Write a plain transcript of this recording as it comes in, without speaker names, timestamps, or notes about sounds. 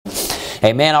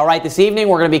Amen. All right, this evening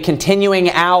we're going to be continuing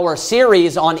our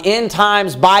series on end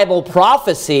times Bible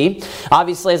prophecy.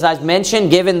 Obviously, as I've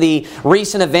mentioned, given the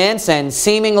recent events and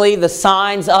seemingly the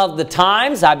signs of the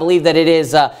times, I believe that it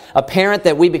is apparent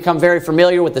that we become very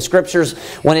familiar with the Scriptures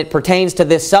when it pertains to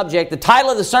this subject. The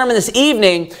title of the sermon this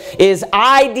evening is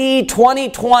ID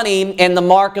 2020 and the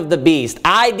Mark of the Beast.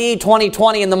 ID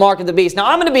 2020 and the Mark of the Beast. Now,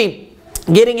 I'm going to be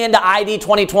getting into ID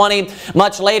 2020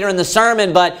 much later in the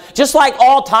sermon, but just like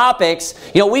all topics,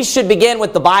 we should begin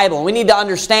with the Bible. We need to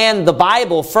understand the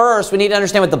Bible first. We need to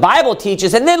understand what the Bible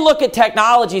teaches, and then look at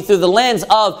technology through the lens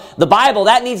of the Bible.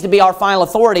 That needs to be our final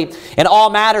authority in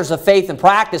all matters of faith and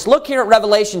practice. Look here at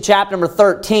Revelation chapter number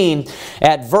 13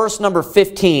 at verse number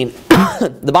 15.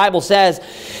 The Bible says,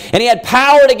 "And he had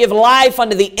power to give life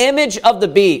unto the image of the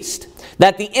beast,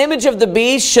 that the image of the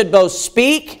beast should both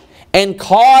speak and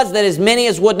cause that as many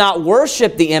as would not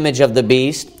worship the image of the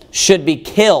beast should be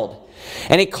killed.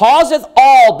 And he causeth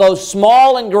all, both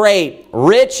small and great,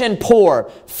 rich and poor,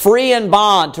 free and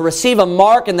bond, to receive a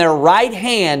mark in their right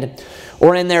hand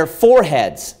or in their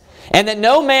foreheads. And that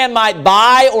no man might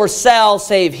buy or sell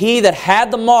save he that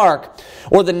had the mark,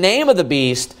 or the name of the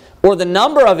beast, or the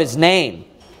number of his name.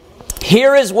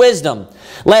 Here is wisdom.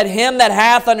 Let him that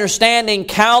hath understanding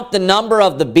count the number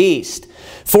of the beast.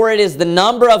 For it is the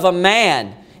number of a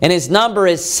man, and his number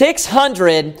is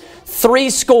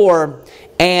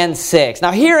 666.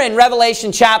 Now here in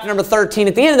Revelation chapter number 13,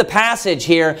 at the end of the passage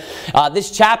here, this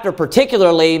chapter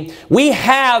particularly, we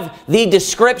have the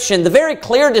description, the very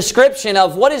clear description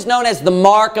of what is known as the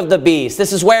mark of the beast.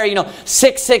 This is where,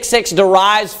 666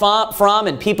 derives from,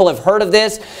 and people have heard of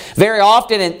this very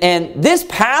often. And this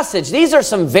passage, these are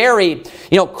some very,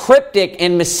 cryptic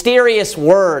and mysterious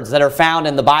words that are found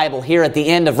in the Bible here at the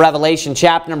end of Revelation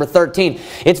chapter number 13.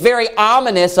 It's very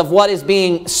ominous of what is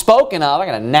being spoken of. I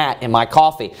got a gnat in my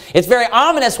coffee. It's very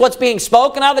ominous what's being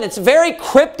spoken of, and it's very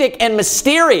cryptic and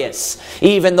mysterious,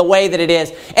 even the way that it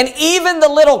is. And even the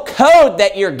little code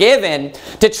that you're given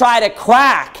to try to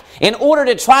crack in order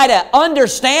to try to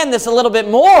understand this a little bit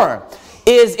more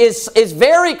is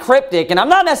very cryptic. And I'm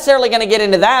not necessarily going to get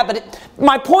into that, but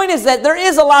my point is that there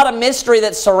is a lot of mystery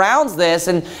that surrounds this,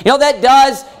 and that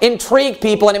does intrigue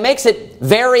people, and it makes it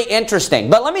very interesting.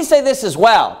 But let me say this as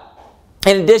well.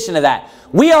 In addition to that,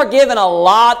 we are given a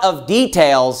lot of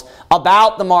details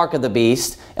about the mark of the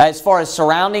beast as far as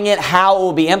surrounding it, how it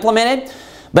will be implemented.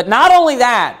 But not only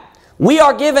that, we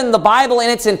are given the Bible in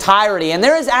its entirety. And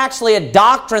there is actually a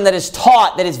doctrine that is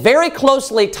taught that is very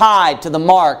closely tied to the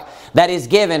mark that is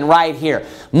given right here.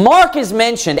 Mark is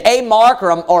mentioned, a mark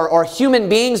or human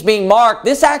beings being marked.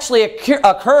 This actually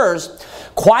occurs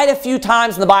quite a few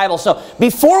times in the Bible. So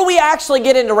before we actually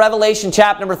get into Revelation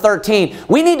chapter number 13,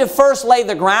 we need to first lay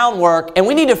the groundwork, and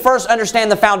we need to first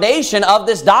understand the foundation of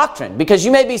this doctrine, because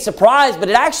you may be surprised, but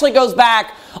it actually goes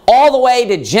back all the way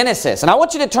to Genesis. And I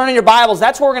want you to turn in your Bibles.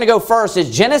 That's where we're going to go first, is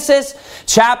Genesis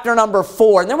chapter number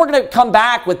 4. And then we're going to come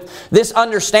back with this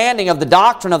understanding of the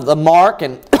doctrine of the mark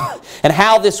and and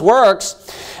how this works,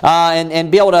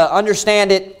 and be able to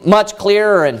understand it much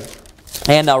clearer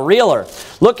and realer.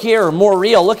 Look here, more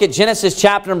real. Look at Genesis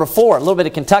chapter number 4. A little bit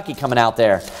of Kentucky coming out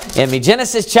there in me.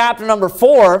 Genesis chapter number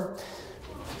 4.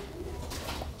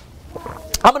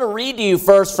 I'm going to read to you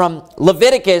first from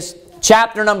Leviticus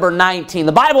chapter number 19.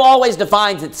 The Bible always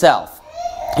defines itself.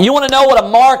 You want to know what a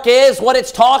mark is, what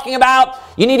it's talking about?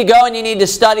 You need to go and you need to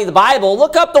study the Bible.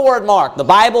 Look up the word mark. The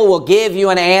Bible will give you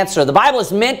an answer. The Bible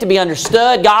is meant to be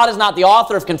understood. God is not the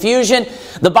author of confusion.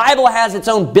 The Bible has its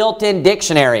own built-in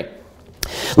dictionary.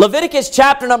 Leviticus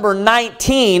chapter number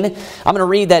 19. I'm going to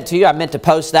read that to you. I meant to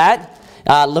post that.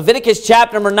 Leviticus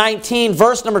chapter number 19,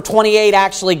 verse number 28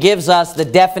 actually gives us the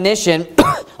definition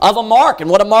of a mark and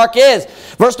what a mark is.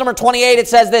 Verse number 28, it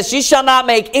says this: "Ye shall not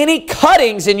make any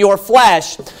cuttings in your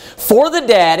flesh for the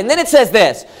dead." And then it says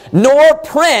this: "Nor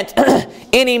print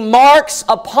any marks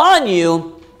upon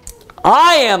you.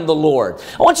 I am the Lord."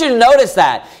 I want you to notice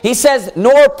that. He says,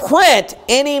 "Nor print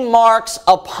any marks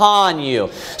upon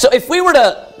you." So if we were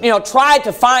to, try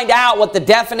to find out what the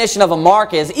definition of a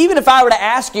mark is, even if I were to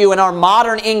ask you in our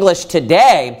modern English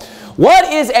today,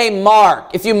 what is a mark?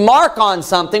 If you mark on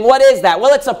something, what is that?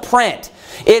 Well, it's a print.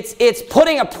 It's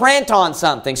putting a print on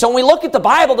something. So when we look at the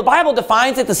Bible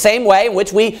defines it the same way in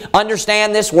which we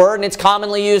understand this word, and it's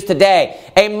commonly used today.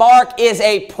 A mark is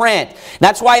a print.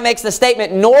 That's why he makes the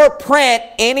statement, "Nor print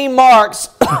any marks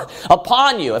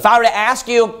upon you." If I were to ask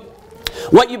you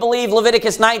what you believe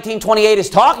Leviticus 19:28 is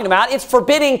talking about, it's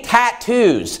forbidding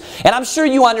tattoos. And I'm sure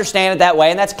you understand it that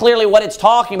way, and that's clearly what it's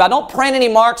talking about. Don't print any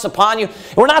marks upon you.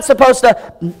 We're not supposed to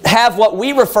have what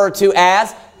we refer to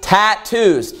as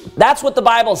tattoos. That's what the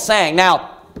Bible's saying. Now,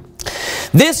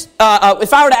 This,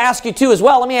 if I were to ask you too as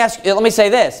well, let me say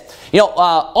this.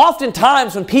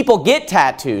 Oftentimes when people get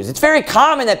tattoos, it's very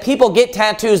common that people get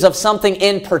tattoos of something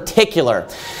in particular.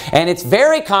 And it's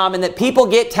very common that people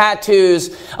get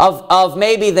tattoos of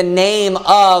maybe the name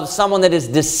of someone that is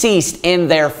deceased in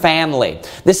their family.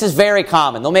 This is very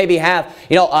common. They'll maybe have,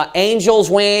 angel's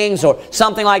wings or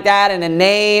something like that and a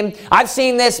name. I've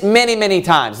seen this many, many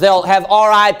times. They'll have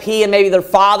R.I.P. and maybe their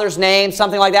father's name,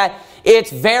 something like that.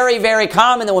 It's very, very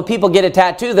common that when people get a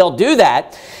tattoo, they'll do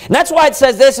that. And that's why it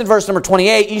says this in verse number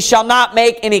 28, "You shall not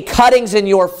make any cuttings in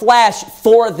your flesh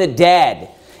for the dead."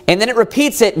 And then it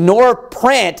repeats it, "nor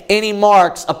print any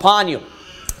marks upon you."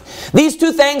 These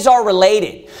two things are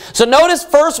related. So notice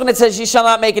first when it says you shall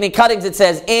not make any cuttings, it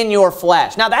says in your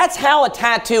flesh. Now that's how a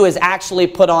tattoo is actually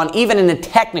put on, even in a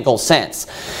technical sense.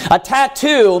 A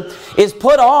tattoo is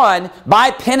put on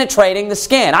by penetrating the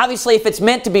skin. Obviously, if it's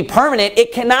meant to be permanent,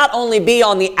 it cannot only be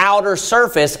on the outer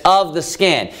surface of the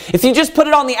skin. If you just put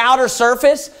it on the outer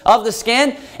surface of the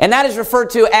skin, and that is referred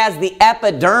to as the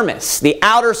epidermis, the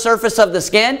outer surface of the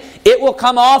skin, it will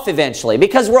come off eventually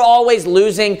because we're always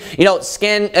losing,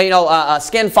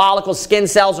 skin follicles, skin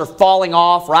cells are falling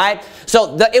off, right?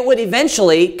 So it would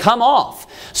eventually come off.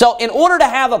 So in order to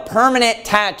have a permanent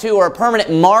tattoo or a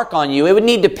permanent mark on you, it would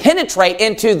need to penetrate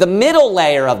into the middle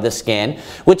layer of the skin,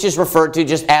 which is referred to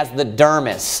just as the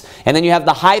dermis. And then you have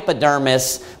the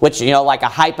hypodermis, which, like a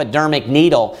hypodermic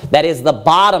needle, that is the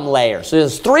bottom layer. So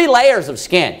there's 3 layers of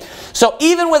skin. So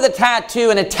even with a tattoo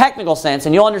in a technical sense,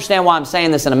 and you'll understand why I'm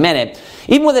saying this in a minute,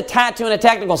 even with a tattoo in a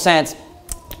technical sense,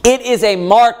 it is a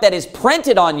mark that is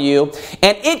printed on you,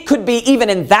 and it could be, even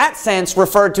in that sense,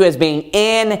 referred to as being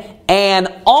in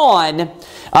and on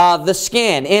the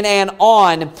skin, in and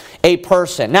on a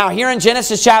person. Now, here in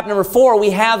Genesis chapter number 4,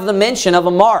 we have the mention of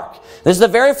a mark. This is the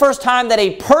very first time that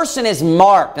a person is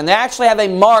marked, and they actually have a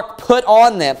mark put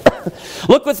on them.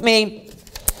 Look with me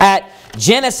at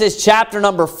Genesis chapter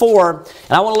number 4,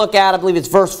 and I want to look at, I believe it's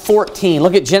verse 14.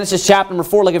 Look at Genesis chapter number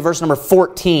 4, look at verse number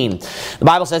 14. The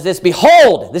Bible says this,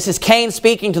 "Behold," this is Cain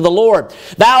speaking to the Lord,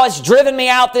 "thou hast driven me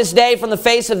out this day from the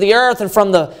face of the earth, and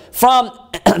from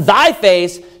thy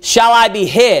face shall I be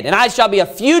hid, and I shall be a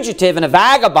fugitive and a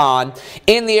vagabond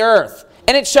in the earth.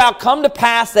 And it shall come to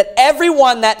pass that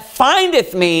everyone that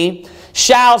findeth me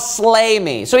shall slay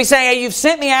me." So he's saying, hey, you've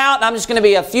sent me out and I'm just going to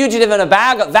be a fugitive and a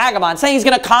vagabond. Saying he's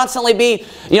going to constantly be,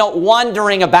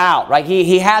 wandering about, right?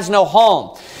 He has no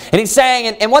home. And he's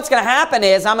saying, and what's going to happen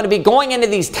is I'm going to be going into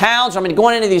these towns, I'm going to be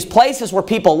going into these places where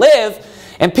people live,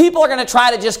 and people are going to try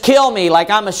to just kill me like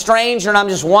I'm a stranger and I'm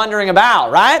just wandering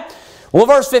about, right? Well,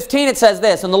 verse 15, it says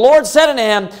this, "And the Lord said unto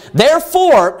him,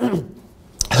 Therefore,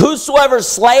 whosoever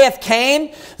slayeth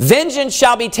Cain, vengeance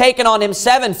shall be taken on him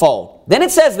sevenfold." Then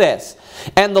it says this,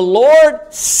 "And the Lord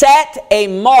set a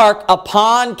mark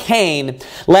upon Cain,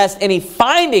 lest any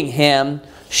finding him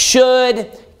should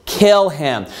kill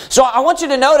him." So I want you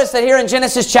to notice that here in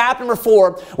Genesis chapter number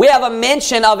 4, we have a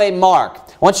mention of a mark.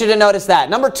 I want you to notice that.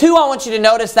 Number 2, I want you to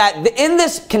notice that in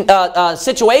this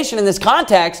situation, in this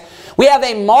context, we have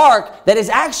a mark that is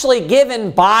actually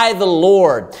given by the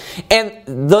Lord. And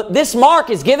this mark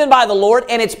is given by the Lord,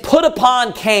 and it's put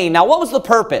upon Cain. Now, what was the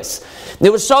purpose?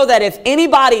 It was so that if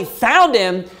anybody found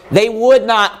him, they would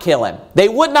not kill him. They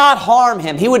would not harm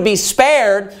him. He would be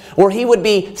spared, or he would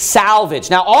be salvaged.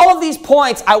 Now, all of these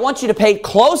points I want you to pay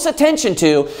close attention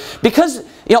to, because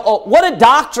what a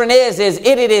doctrine is it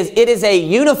is a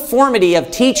uniformity of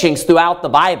teachings throughout the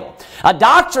Bible. A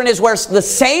doctrine is where the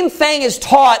same thing is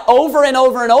taught over and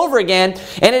over and over again,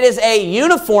 and it is a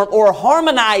uniform or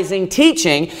harmonizing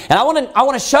teaching. And I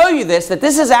want to show you that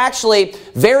this is actually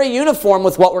very uniform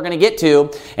with what we're going to get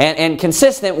to, and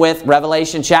consistent with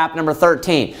Revelation chapter number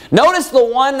 13. Notice the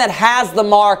one that has the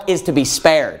mark is to be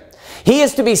spared. He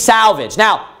is to be salvaged.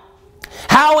 Now,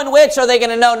 how and which are they going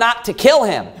to know not to kill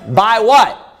him? By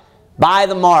what? By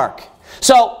the mark.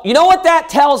 So, you know what that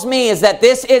tells me is that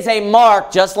this is a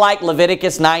mark, just like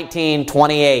Leviticus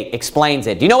 19:28 explains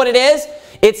it. Do you know what it is?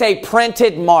 It's a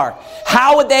printed mark.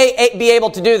 How would they be able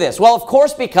to do this? Well, of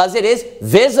course, because it is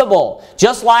visible.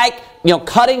 Just like,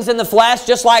 cuttings in the flesh,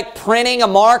 just like printing a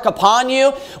mark upon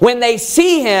you. When they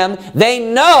see him, they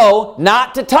know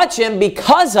not to touch him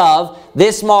because of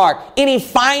this mark. Any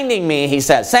finding me, he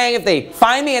says. Saying if they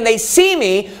find me and they see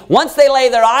me, once they lay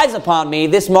their eyes upon me,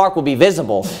 this mark will be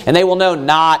visible. And they will know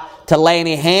not to lay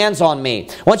any hands on me.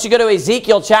 Once you go to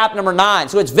Ezekiel chapter number 9.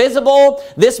 So it's visible.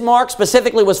 This mark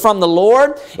specifically was from the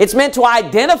Lord. It's meant to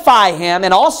identify him.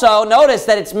 And also notice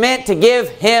that it's meant to give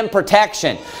him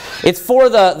protection. It's for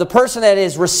the person that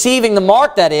is receiving the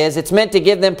mark, that is. It's meant to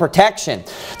give them protection.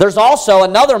 There's also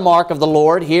another mark of the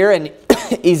Lord here in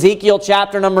Ezekiel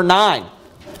chapter number 9.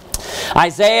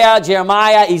 Isaiah,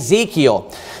 Jeremiah,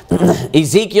 Ezekiel.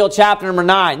 Ezekiel chapter number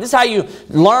 9. This is how you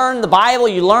learn the Bible.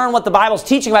 You learn what the Bible's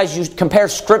teaching about. You compare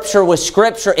Scripture with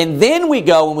Scripture. And then we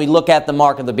go and we look at the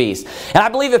mark of the beast. And I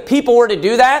believe if people were to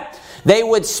do that, they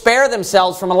would spare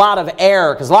themselves from a lot of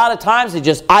error. Because a lot of times they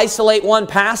just isolate one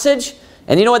passage.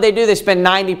 And you know what they do? They spend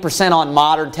 90% on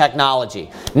modern technology.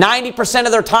 90%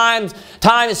 of their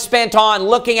time is spent on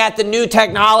looking at the new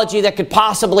technology that could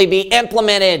possibly be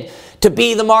implemented to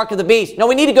be the mark of the beast. No,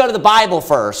 we need to go to the Bible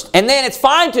first. And then it's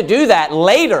fine to do that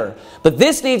later. But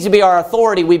this needs to be our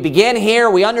authority. We begin here.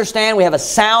 We understand. We have a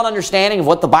sound understanding of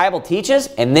what the Bible teaches.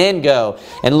 And then go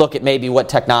and look at maybe what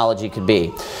technology could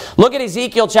be. Look at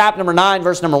Ezekiel chapter number 9,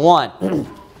 verse number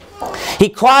 1. He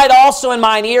cried also in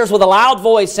mine ears with a loud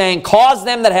voice, saying, cause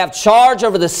them that have charge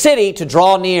over the city to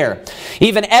draw near,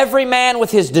 even every man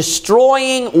with his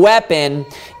destroying weapon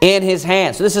in his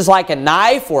hand. So this is like a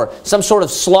knife or some sort of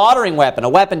slaughtering weapon, a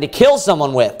weapon to kill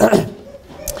someone with.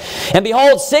 And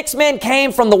behold, 6 men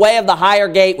came from the way of the higher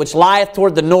gate, which lieth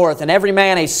toward the north, and every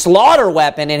man a slaughter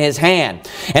weapon in his hand.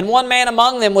 And one man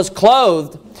among them was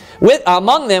clothed with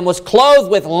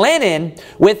linen,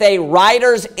 with a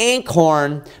writer's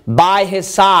inkhorn by his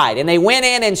side. And they went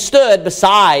in and stood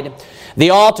beside the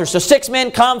altar. So 6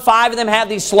 men come, 5 of them have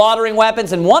these slaughtering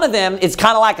weapons, and one of them is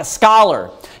kind of like a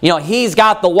scholar. You know, he's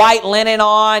got the white linen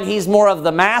on. He's more of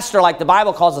the master, like the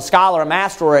Bible calls a scholar a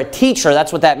master or a teacher.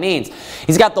 That's what that means.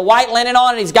 He's got the white linen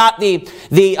on, and he's got the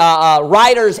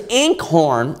writer's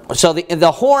inkhorn. So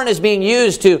the horn is being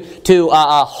used to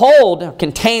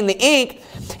contain the ink.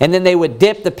 And then they would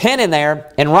dip the pen in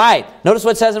there and write. Notice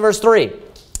what it says in verse 3.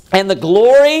 And the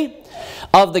glory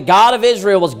of the God of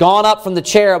Israel was gone up from the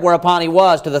cherub whereupon he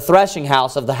was to the threshing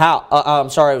house of the house.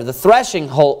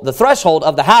 The threshold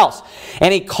of the house.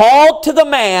 And he called to the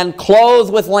man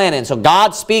clothed with linen. So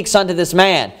God speaks unto this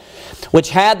man,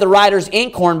 which had the writer's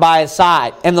inkhorn by his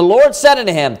side. And the Lord said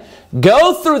unto him,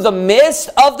 go through the midst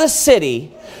of the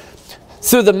city,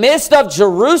 through the midst of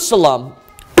Jerusalem,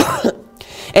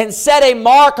 and set a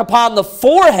mark upon the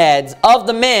foreheads of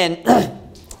the men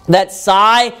that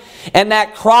sigh and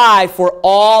that cry for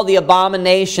all the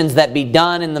abominations that be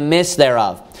done in the midst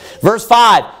thereof. Verse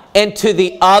 5, and to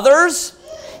the others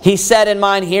he said in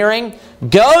mine hearing,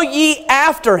 go ye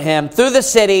after him through the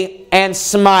city and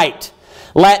smite.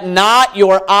 Let not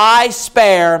your eye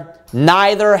spare,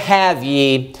 neither have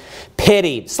ye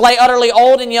pity. Slay utterly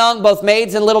old and young, both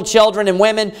maids and little children and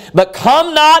women, but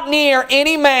come not near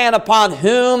any man upon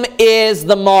whom is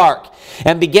the mark.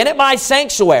 And begin at my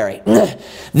sanctuary.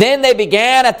 Then they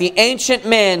began at the ancient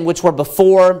men which were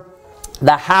before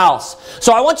the house.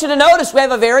 So I want you to notice we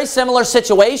have a very similar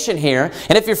situation here.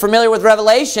 And if you're familiar with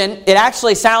Revelation, it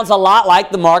actually sounds a lot like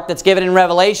the mark that's given in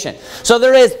Revelation. So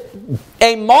there is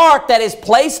a mark that is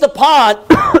placed upon,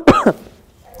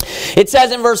 it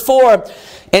says in verse 4,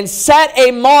 and set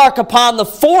a mark upon the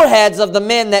foreheads of the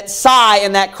men that sigh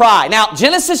and that cry. Now,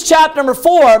 Genesis chapter number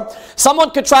 4,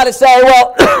 someone could try to say,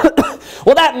 well,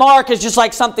 well, that mark is just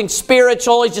like something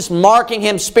spiritual. He's just marking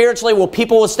him spiritually. Well,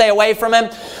 people will stay away from him.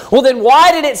 Well, then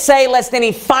why did it say, lest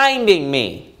any finding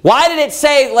me? Why did it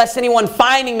say, lest anyone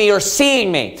finding me or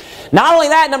seeing me? Not only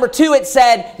that, number 2, it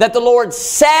said that the Lord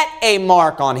set a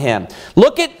mark on him.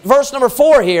 Look at verse number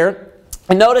 4 here.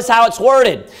 And notice how it's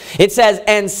worded. It says,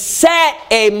 and set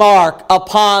a mark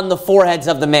upon the foreheads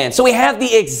of the men. So we have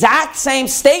the exact same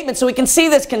statement, so we can see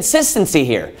this consistency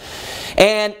here.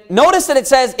 And notice that it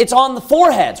says it's on the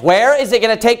foreheads. Where is it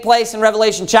going to take place in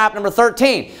Revelation chapter number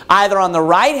 13? Either on the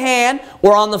right hand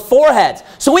or on the foreheads.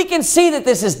 So we can see that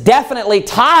this is definitely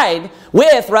tied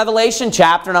with Revelation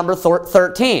chapter number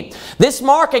 13. This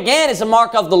mark again is a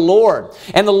mark of the Lord.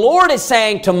 And the Lord is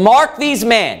saying to mark these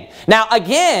men. Now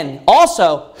again,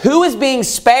 also, who is being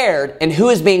spared and who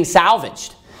is being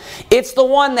salvaged? It's the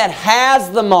one that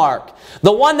has the mark.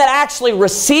 The one that actually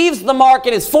receives the mark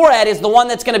in his forehead is the one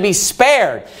that's going to be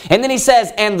spared. And then he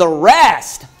says, and the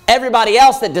rest, everybody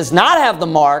else that does not have the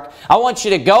mark, I want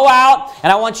you to go out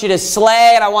and I want you to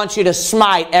slay and I want you to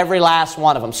smite every last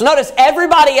one of them. So notice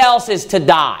everybody else is to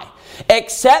die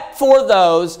except for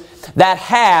those that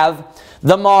have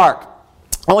the mark.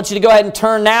 I want you to go ahead and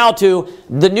turn now to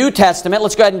the New Testament.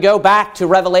 Let's go ahead and go back to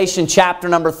Revelation chapter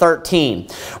number 13.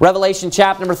 Revelation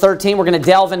chapter number 13, we're going to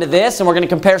delve into this and we're going to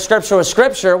compare Scripture with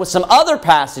Scripture with some other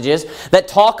passages that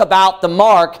talk about the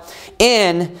mark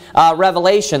in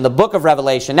Revelation, the book of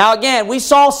Revelation. Now again, we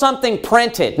saw something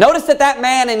printed. Notice that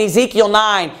man in Ezekiel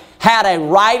 9 had a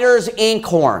writer's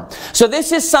inkhorn. So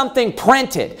this is something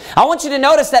printed. I want you to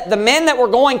notice that the men that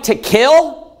we're going to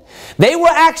kill, They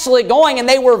were actually going and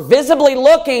they were visibly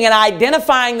looking and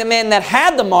identifying the men that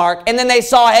had the mark, and then they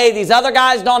saw, hey, these other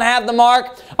guys don't have the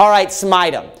mark. All right,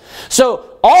 smite them.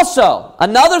 So also,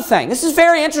 another thing, this is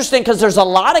very interesting because there's a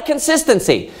lot of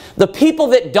consistency. The people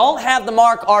that don't have the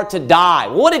mark are to die.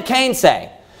 What did Cain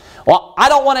say? Well, I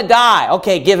don't want to die.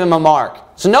 Okay, give him a mark.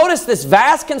 So notice this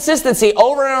vast consistency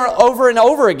over and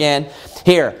over again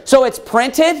here. So it's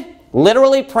printed,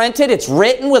 literally printed. It's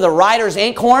written with a writer's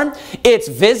inkhorn. It's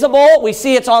visible. We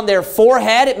see it's on their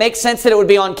forehead. It makes sense that it would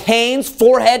be on Cain's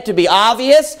forehead to be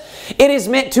obvious. It is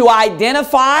meant to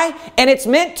identify, and it's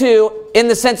meant to, in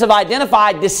the sense of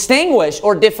identify, distinguish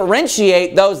or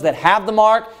differentiate those that have the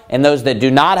mark and those that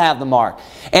do not have the mark.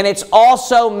 And it's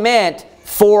also meant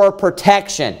for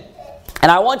protection.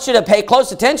 And I want you to pay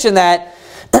close attention that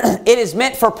it is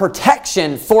meant for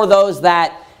protection for those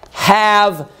that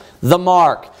have the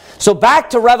mark. So back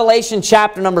to Revelation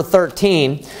chapter number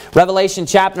 13. Revelation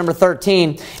chapter number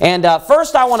 13. And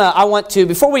first I want to,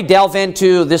 before we delve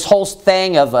into this whole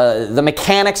thing of the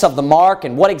mechanics of the mark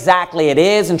and what exactly it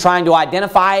is and trying to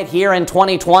identify it here in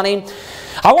 2020,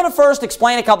 I want to first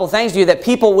explain a couple things to you that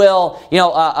people will,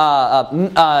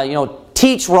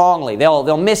 teach wrongly. They'll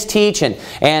misteach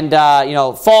and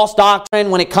false doctrine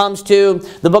when it comes to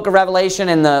the book of Revelation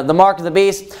and the mark of the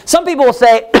beast. Some people will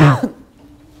say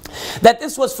that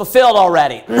this was fulfilled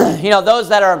already. Those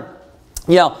that are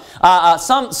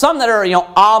some that are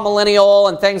amillennial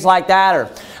and things like that,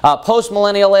 or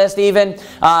post-millennialist even,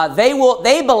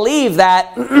 they believe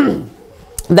that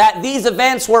that these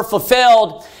events were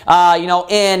fulfilled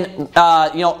in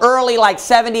early like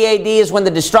 70 AD is when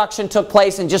the destruction took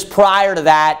place, and just prior to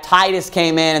that Titus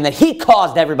came in and that he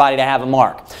caused everybody to have a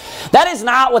mark. That is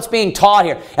not what's being taught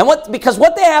here. And because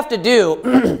what they have to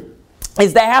do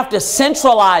is they have to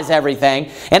centralize everything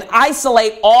and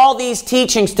isolate all these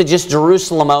teachings to just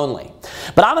Jerusalem only.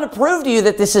 But I'm going to prove to you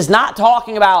that this is not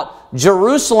talking about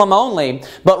Jerusalem only,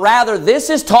 but rather this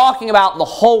is talking about the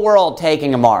whole world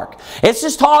taking a mark. It's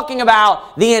just talking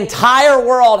about the entire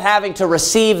world having to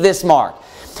receive this mark.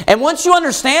 And once you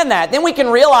understand that, then we can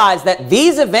realize that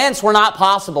these events were not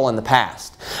possible in the past.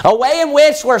 A way in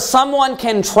which where someone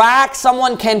can track,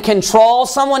 someone can control,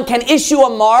 someone can issue a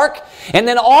mark, and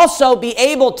then also be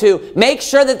able to make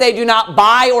sure that they do not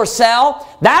buy or sell.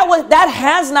 That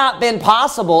has not been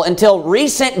possible until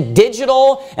recent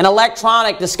digital and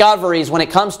electronic discoveries when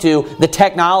it comes to the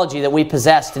technology that we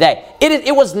possess today.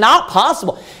 It was not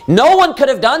possible. No one could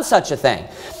have done such a thing.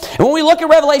 And when we look at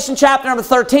Revelation chapter number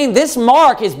 13, this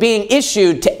mark is being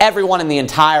issued to everyone in the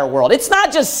entire world. It's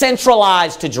not just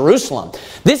centralized to Jerusalem.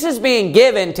 This is being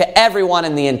given to everyone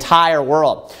in the entire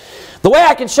world. The way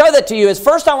I can show that to you is,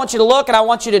 first I want you to look and I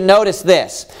want you to notice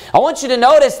this. I want you to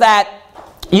notice that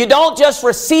you don't just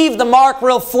receive the mark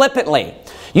real flippantly.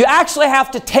 You actually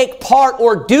have to take part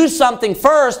or do something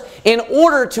first in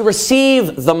order to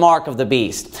receive the mark of the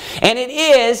beast. And it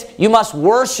is, you must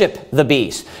worship the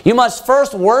beast. You must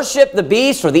first worship the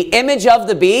beast or the image of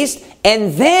the beast,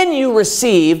 and then you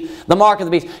receive the mark of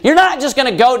the beast. You're not just going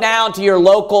to go down to your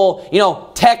local,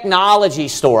 technology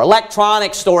store,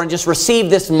 electronics store, and just receive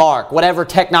this mark, whatever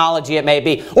technology it may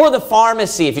be. Or the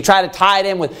pharmacy, if you try to tie it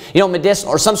in with,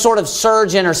 medicinal, or some sort of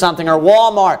surgeon or something, or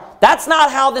Walmart. That's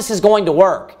not how this is going to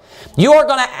work. You are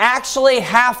going to actually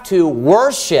have to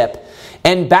worship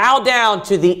and bow down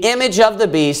to the image of the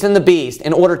beast and the beast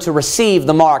in order to receive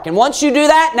the mark. And once you do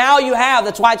that, now you have,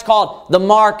 that's why it's called the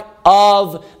mark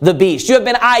of the beast. You have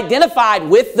been identified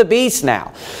with the beast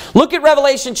now. Look at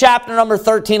Revelation chapter number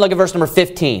 13, look at verse number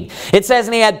 15. It says,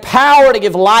 "And he had power to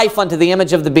give life unto the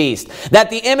image of the beast, that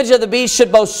the image of the beast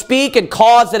should both speak and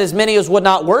cause that as many as would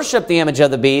not worship the image of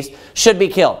the beast should be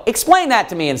killed." Explain that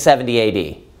to me in 70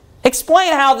 AD.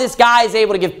 Explain how this guy is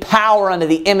able to give power unto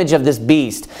the image of this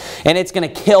beast, and it's going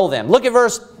to kill them. Look at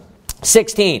verse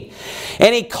 16.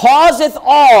 "And he causeth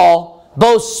all,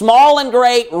 both small and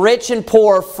great, rich and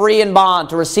poor, free and bond,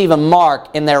 to receive a mark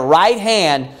in their right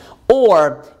hand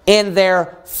or in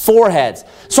their foreheads."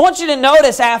 So I want you to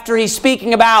notice, after he's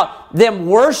speaking about them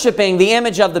worshiping the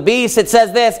image of the beast, it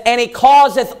says this, "And he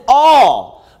causeth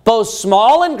all, both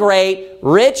small and great,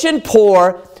 rich and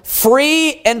poor,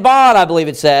 free and bond," I believe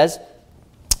it says,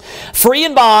 "free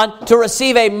and bond, to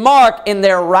receive a mark in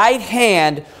their right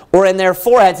hand or in their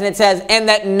foreheads." And it says, "And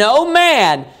that no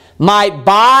man might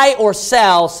buy or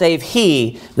sell save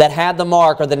he that had the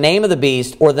mark or the name of the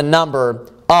beast or the number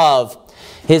of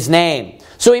his name."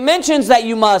 So he mentions that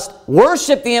you must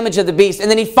worship the image of the beast, and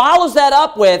then he follows that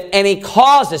up with, "and he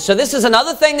causes." So this is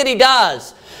another thing that he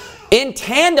does in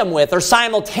tandem with or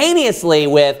simultaneously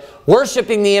with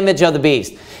worshiping the image of the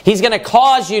beast. He's going to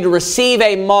cause you to receive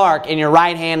a mark in your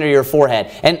right hand or your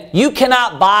forehead. And you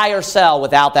cannot buy or sell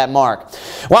without that mark.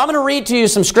 Well, I'm going to read to you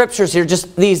some scriptures here,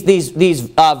 just these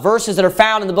verses that are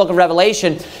found in the book of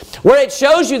Revelation, where it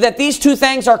shows you that these two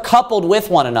things are coupled with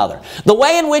one another. The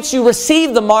way in which you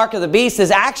receive the mark of the beast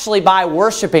is actually by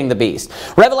worshiping the beast.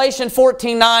 Revelation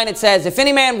 14:9, it says, "If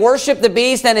any man worship the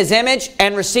beast and his image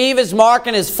and receive his mark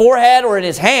in his forehead or in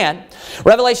his hand,"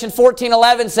 Revelation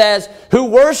 14:11 says, "Who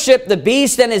worship the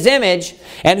beast and his image,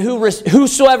 and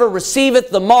whosoever receiveth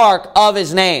the mark of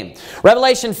his name."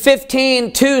 Revelation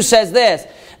 15:2 says this,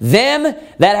 "Them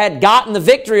that had gotten the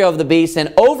victory over the beast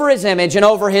and over his image and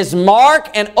over his mark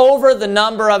and over the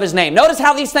number of his name." Notice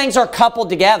how these things are coupled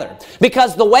together.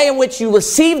 Because the way in which you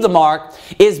receive the mark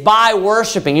is by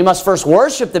worshiping. You must first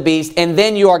worship the beast and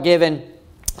then you are given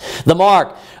the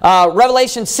mark.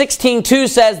 Revelation 16:2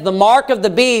 says, "The mark of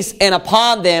the beast and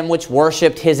upon them which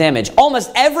worshipped his image." Almost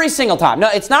every single time. No,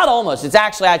 it's not almost. It's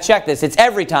actually, I checked this, it's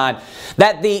every time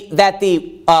that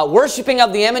the worshiping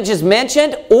of the image is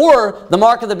mentioned or the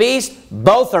mark of the beast,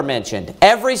 both are mentioned.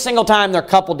 Every single time they're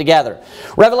coupled together.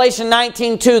 Revelation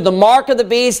 19:2, "The mark of the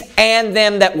beast and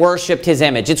them that worshipped his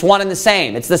image." It's one and the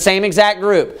same. It's the same exact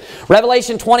group.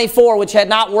 Revelation 24, "Which had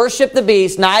not worshipped the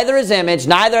beast, neither his image,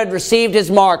 neither had received his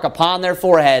mark upon their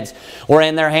foreheads or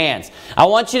in their hands." I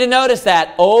want you to notice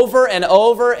that over and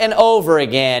over and over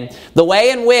again. The way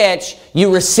in which you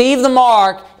receive the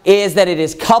mark is that it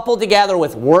is coupled together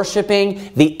with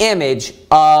worshiping the image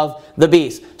of the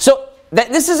beast. So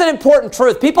this is an important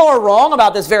truth. People are wrong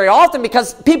about this very often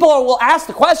because people will ask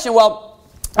the question, well,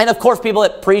 and of course people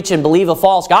that preach and believe a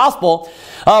false gospel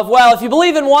of, well, if you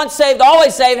believe in once saved,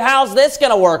 always saved, how's this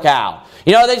going to work out?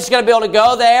 You know, they're just going to be able to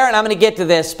go there, and I'm going to get to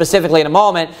this specifically in a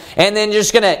moment, and then you're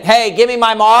just going to, hey, give me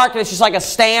my mark, and it's just like a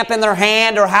stamp in their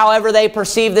hand or however they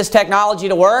perceive this technology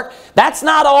to work. That's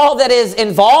not all that is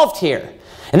involved here.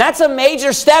 And that's a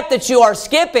major step that you are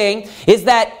skipping, is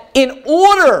that in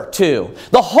order to,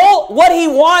 what he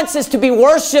wants is to be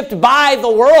worshipped by the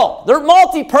world. There are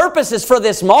multi-purposes for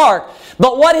this mark,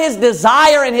 but what his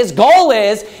desire and his goal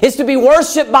is to be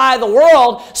worshipped by the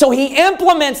world. So he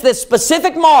implements this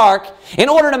specific mark in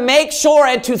order to make sure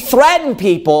and to threaten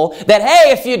people that,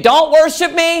 hey, if you don't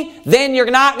worship me, then you're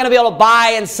not going to be able to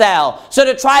buy and sell. So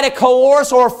to try to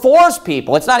coerce or force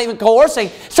people, it's not even coercing,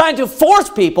 it's trying to force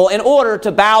people in order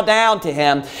to bow down to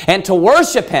him and to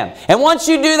worship him. And once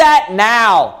you do that,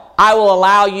 now I will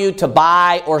allow you to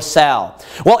buy or sell.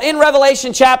 Well, in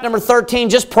Revelation chapter number 13,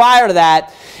 just prior to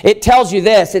that, it tells you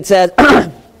this. It says,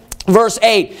 verse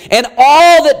 8, "And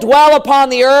all that dwell upon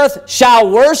the earth shall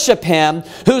worship him,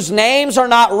 whose names are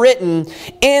not written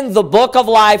in the book of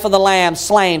life of the Lamb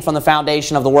slain from the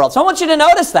foundation of the world." So I want you to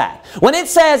notice that. When it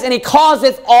says, "And he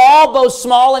causeth all, both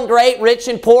small and great, rich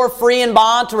and poor, free and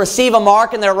bond, to receive a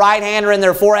mark in their right hand or in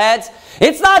their foreheads,"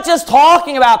 it's not just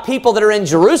talking about people that are in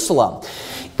Jerusalem.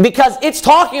 Because it's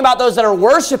talking about those that are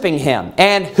worshiping him.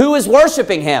 And who is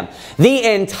worshiping him? The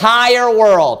entire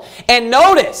world. And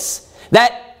notice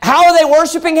that how are they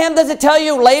worshiping him? Does it tell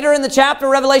you later in the chapter,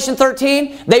 Revelation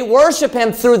 13? They worship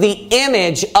him through the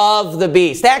image of the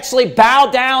beast. They actually bow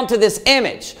down to this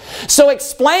image. So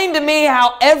explain to me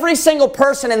how every single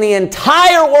person in the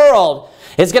entire world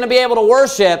is going to be able to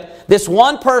worship this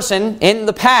one person in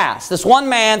the past, this one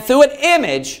man, through an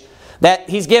image that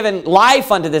he's given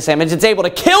life unto this image. It's able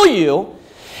to kill you.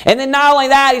 And then not only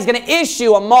that, he's going to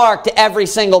issue a mark to every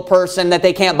single person that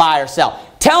they can't buy or sell.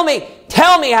 Tell me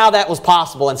how that was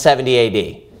possible in 70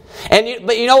 AD.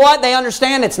 But you know what? They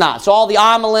understand it's not. So all the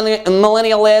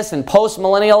millennialists and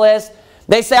post-millennialists,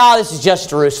 they say, oh, this is just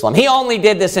Jerusalem. He only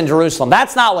did this in Jerusalem.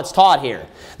 That's not what's taught here.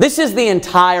 This is the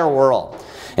entire world.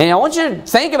 And I want you to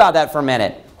think about that for a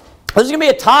minute. There's going to be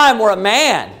a time where a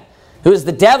man who is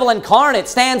the devil incarnate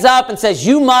stands up and says,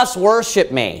 you must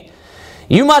worship me.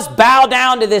 You must bow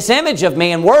down to this image of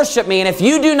me and worship me. And if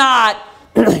you do not,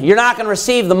 you're not going to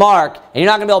receive the mark. And you're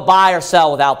not going to be able to buy or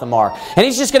sell without the mark. And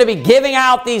he's just going to be giving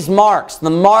out these marks.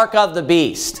 The mark of the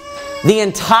beast. The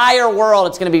entire world,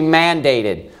 it's going to be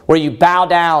mandated. Where you bow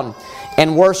down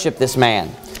and worship this man.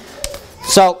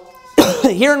 So,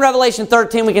 here in Revelation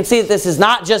 13, we can see that this is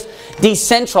not just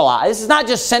decentralized. This is not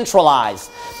just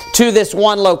centralized to this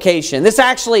one location. This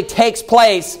actually takes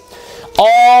place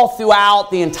all throughout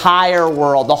the entire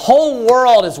world. The whole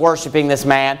world is worshiping this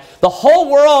man. The whole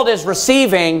world is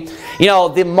receiving,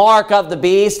 the mark of the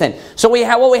beast. And so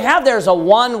what we have there is a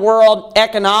one world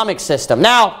economic system.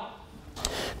 Now,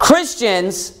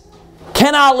 Christians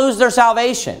cannot lose their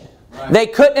salvation. Right. They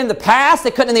couldn't in the past.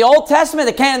 They couldn't in the Old Testament.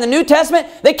 They can't in the New Testament.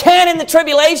 They can't in the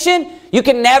tribulation. You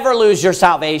can never lose your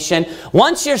salvation.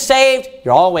 Once you're saved,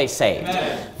 you're always saved.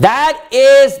 Amen. That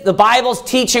is the Bible's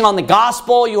teaching on the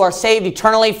gospel. You are saved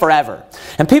eternally forever.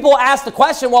 And people ask the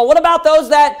question, well, what about those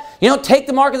that, take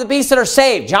the mark of the beast that are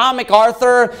saved? John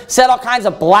MacArthur said all kinds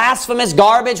of blasphemous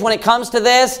garbage when it comes to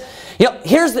this.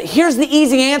 Here's the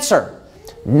easy answer.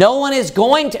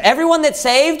 Everyone that's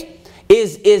saved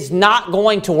is not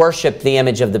going to worship the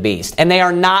image of the beast. And they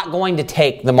are not going to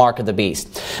take the mark of the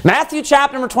beast. Matthew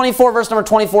chapter number 24, verse number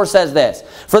 24 says this,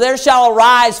 "For there shall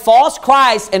arise false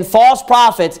Christs and false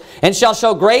prophets, and shall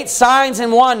show great signs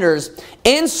and wonders,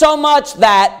 insomuch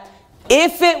that,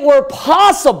 if it were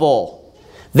possible,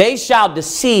 they shall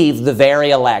deceive the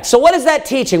very elect." So what is that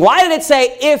teaching? Why did it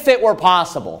say, if it were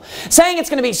possible? Saying it's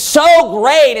going to be so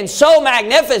great and so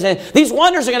magnificent, these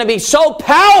wonders are going to be so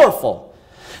powerful,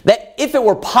 that if it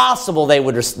were possible, they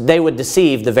would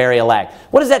deceive the very elect.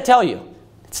 What does that tell you?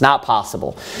 It's not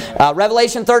possible.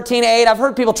 Revelation 13:8, I've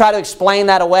heard people try to explain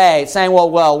that away, saying,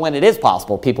 well, when it is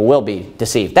possible, people will be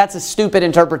deceived. That's a stupid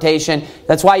interpretation.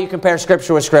 That's why you compare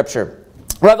Scripture with Scripture.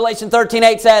 Revelation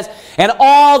 13:8 says, "And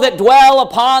all that dwell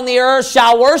upon the earth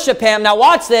shall worship him." Now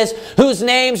watch this, "whose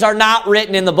names are not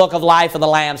written in the book of life of the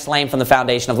Lamb slain from the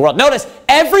foundation of the world." Notice,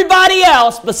 everybody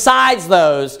else besides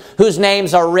those whose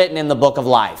names are written in the book of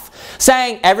life.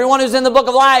 Saying, everyone who's in the book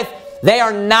of life, they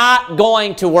are not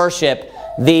going to worship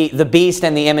the beast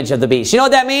and the image of the beast. You know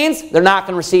what that means? They're not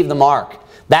going to receive the mark.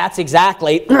 That's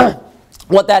exactly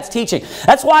what that's teaching.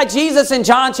 That's why Jesus in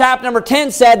John chapter number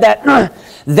 10 said that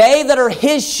they that are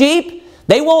his sheep,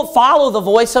 they won't follow the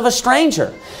voice of a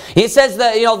stranger. He says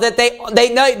that,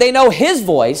 that they know his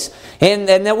voice, and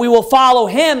that we will follow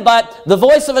him, but the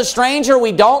voice of a stranger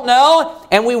we don't know,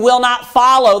 and we will not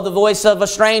follow the voice of a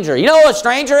stranger. You know what a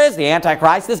stranger is? The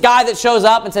Antichrist. This guy that shows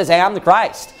up and says, "Hey, I'm the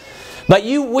Christ." But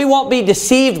we won't be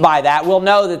deceived by that. We'll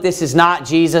know that this is not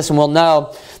Jesus, and we'll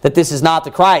know that this is not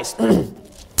the Christ.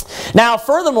 Now,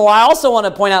 furthermore, I also want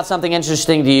to point out something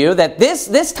interesting to you, that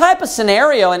this type of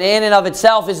scenario in and of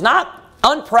itself is not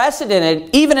unprecedented,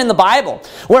 even in the Bible,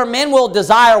 where men will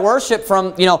desire worship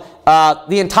from,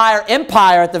 the entire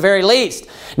empire at the very least.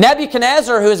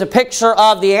 Nebuchadnezzar, who is a picture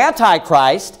of the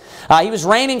Antichrist, he was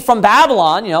reigning from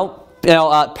Babylon,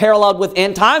 paralleled with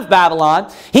end times Babylon.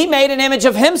 He made an image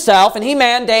of himself, and he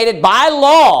mandated by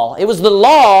law, it was the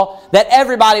law, that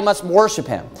everybody must worship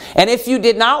him. And if you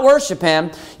did not worship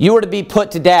him, you were to be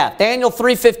put to death. Daniel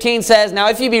 3:15 says, "Now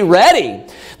if you be ready,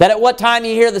 that at what time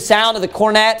you hear the sound of the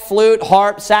cornet, flute,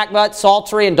 harp, sackbut,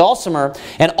 psaltery, and dulcimer,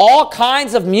 and all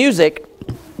kinds of music,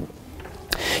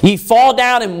 ye fall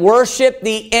down and worship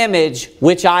the image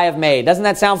which I have made." Doesn't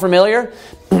that sound familiar?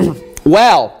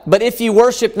 "Well, but if you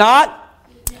worship not,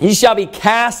 ye shall be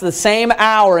cast the same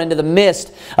hour into the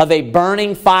midst of a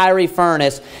burning fiery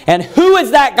furnace. And who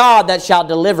is that God that shall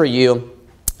deliver you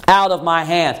out of my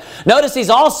hands?" Notice he's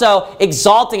also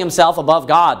exalting himself above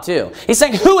God too. He's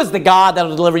saying, who is the God that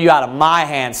will deliver you out of my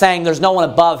hands? Saying there's no one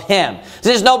above him. So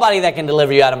there's nobody that can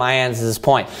deliver you out of my hands is his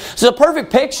point. So it's a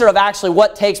perfect picture of actually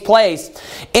what takes place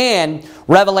in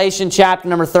Revelation chapter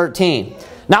number 13.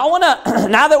 Now,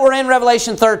 now that we're in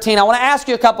Revelation 13, I want to ask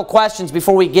you a couple questions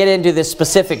before we get into this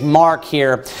specific mark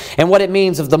here and what it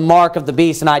means of the mark of the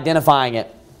beast and identifying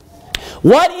it.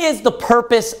 What is the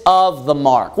purpose of the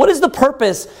mark? What is the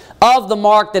purpose of the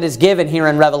mark that is given here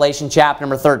in Revelation chapter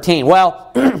number 13? Well,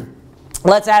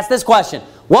 let's ask this question.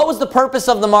 What was the purpose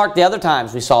of the mark the other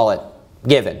times we saw it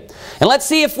given? And let's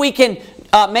see if we can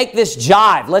make this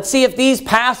jive. Let's see if these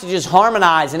passages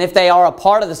harmonize and if they are a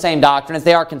part of the same doctrine, if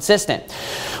they are consistent.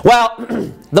 Well,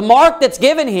 the mark that's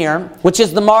given here, which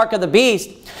is the mark of the beast,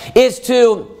 is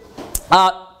to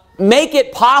make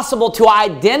it possible to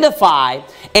identify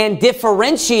and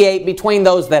differentiate between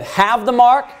those that have the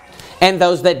mark and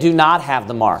those that do not have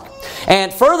the mark.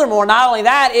 And furthermore, not only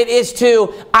that, it is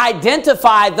to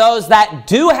identify those that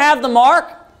do have the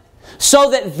mark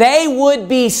so that they would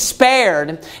be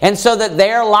spared and so that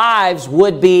their lives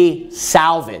would be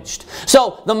salvaged.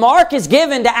 So the mark is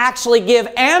given to actually give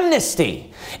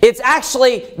amnesty.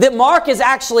 The mark is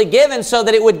actually given so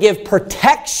that it would give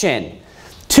protection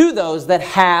to those that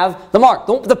have the mark.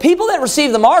 The people that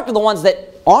receive the mark are the ones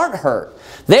that aren't hurt.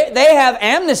 They have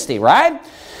amnesty, right?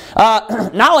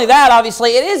 Not only that,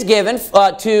 obviously, it is given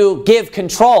to give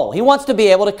control. He wants to be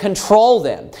able to control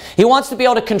them. He wants to be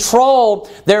able to control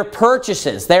their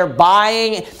purchases, their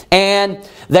buying and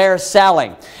their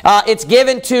selling. It's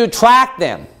given to track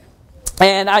them.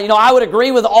 And I would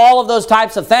agree with all of those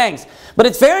types of things. But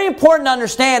it's very important to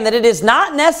understand that it is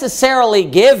not necessarily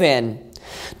given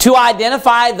to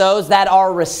identify those that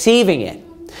are receiving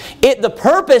it. The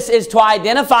purpose is to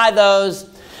identify those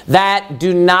that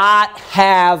do not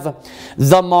have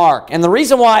the mark. And the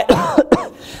reason why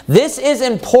this is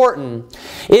important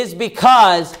is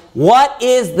because what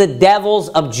is the devil's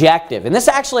objective? And this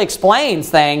actually explains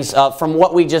things from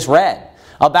what we just read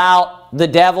about the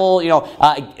devil,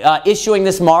 issuing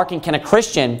this mark, and can a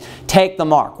Christian take the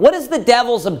mark? What is the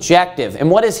devil's objective, and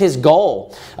what is his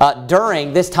goal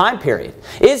during this time period?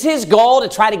 Is his goal to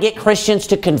try to get Christians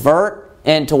to convert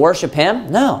and to worship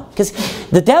him? No, because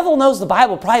the devil knows the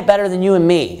Bible probably better than you and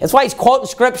me. That's why he's quoting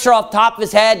Scripture off the top of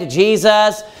his head to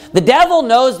Jesus. The devil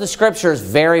knows the Scriptures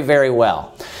very, very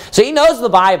well. So he knows the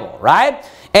Bible, right?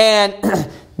 And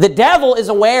the devil is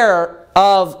aware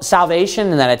of salvation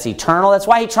and that it's eternal. That's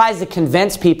why he tries to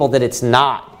convince people that it's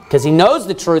not, because he knows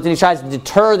the truth and he tries to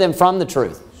deter them from the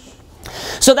truth.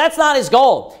 So that's not his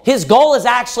goal. His goal is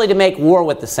actually to make war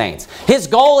with the saints. His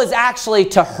goal is actually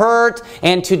to hurt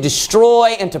and to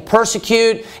destroy and to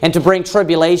persecute and to bring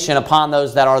tribulation upon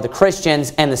those that are the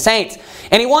Christians and the saints.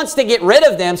 And he wants to get rid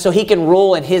of them so he can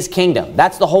rule in his kingdom.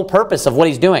 That's the whole purpose of what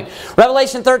he's doing.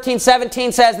 Revelation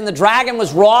 13:17 says, "And the dragon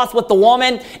was wroth with the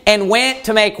woman and went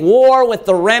to make war with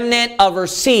the remnant of her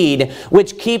seed,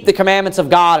 which keep the commandments of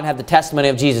God and have the testimony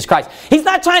of Jesus Christ." He's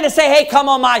not trying to say, hey, come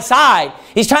on my side.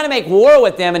 He's trying to make war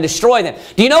with them and destroy them.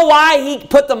 Do you know why he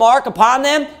put the mark upon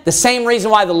them? The same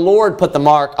reason why the Lord put the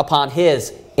mark upon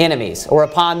his enemies, or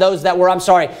upon those that were,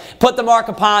 put the mark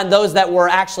upon those that were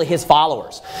actually his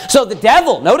followers. So the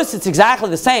devil, notice it's exactly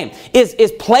the same,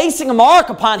 is placing a mark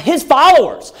upon his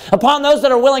followers, upon those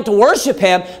that are willing to worship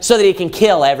him, so that he can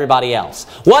kill everybody else.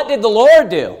 What did the Lord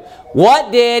do?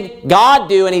 What did God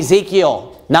do in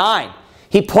Ezekiel 9?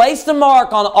 He placed a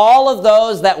mark on all of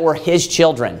those that were his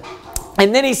children.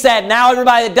 And then he said, now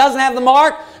everybody that doesn't have the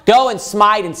mark, go and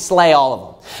smite and slay all of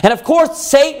them. And of course,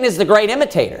 Satan is the great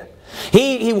imitator.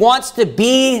 He wants to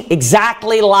be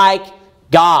exactly like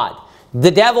God.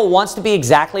 The devil wants to be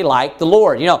exactly like the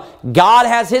Lord. God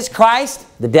has his Christ.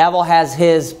 The devil has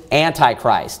his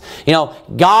Antichrist.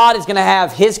 God is going to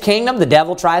have his kingdom. The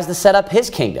devil tries to set up his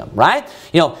kingdom, right?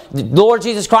 The Lord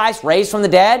Jesus Christ raised from the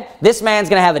dead. This man's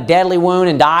going to have a deadly wound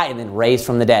and die and then raise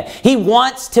from the dead. He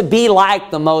wants to be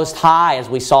like the Most High, as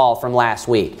we saw from last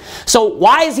week. So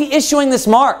why is he issuing this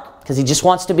mark? Because he just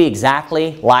wants to be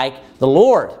exactly like the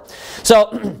Lord.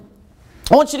 So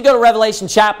I want you to go to Revelation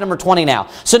chapter number 20 now.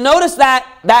 So notice that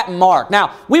mark.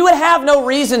 Now, we would have no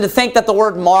reason to think that the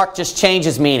word mark just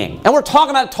changes meaning. And we're talking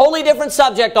about a totally different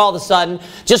subject all of a sudden.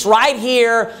 Just right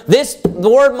here, the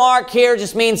word mark here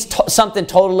just means something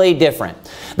totally different.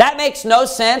 That makes no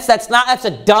sense. That's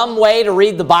a dumb way to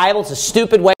read the Bible. It's a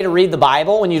stupid way to read the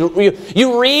Bible. When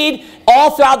you read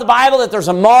all throughout the Bible that there's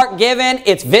a mark given,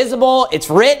 it's visible, it's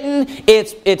written,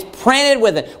 it's printed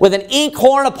with an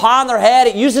inkhorn upon their head.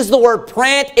 It uses the word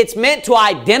print. It's meant to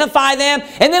identify them.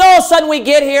 And then all of a sudden we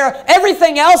get here,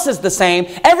 everything else is the same.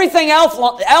 Everything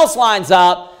else lines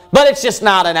up, but it's just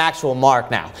not an actual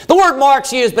mark now. The word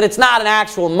mark's used, but it's not an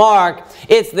actual mark.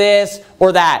 It's this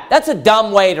or that. That's a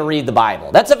dumb way to read the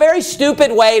Bible. That's a very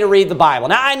stupid way to read the Bible.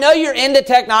 Now, I know you're into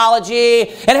technology,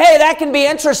 and hey, that can be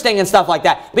interesting and stuff like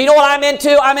that. But you know what I'm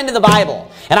into? I'm into the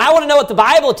Bible. And I want to know what the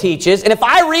Bible teaches. And if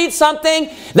I read something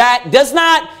that does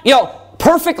not,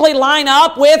 perfectly line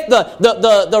up with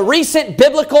the recent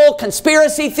biblical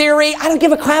conspiracy theory, I don't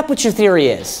give a crap what your theory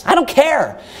is. I don't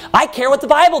care. I care what the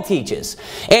Bible teaches.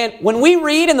 And when we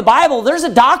read in the Bible, there's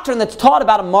a doctrine that's taught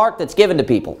about a mark that's given to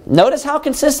people. Notice how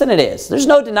consistent it is. There's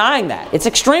no denying that. It's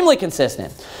extremely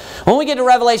consistent. When we get to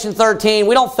Revelation 13,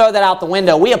 we don't throw that out the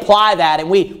window. We apply that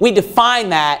and we define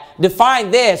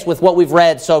this with what we've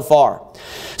read so far.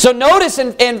 So notice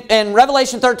in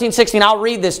Revelation 13:16, I'll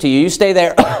read this to you. You stay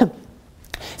there.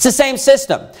 It's the same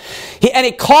system. And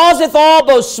he causeth all,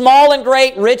 both small and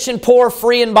great, rich and poor,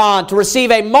 free and bond, to receive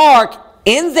a mark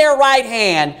in their right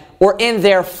hand or in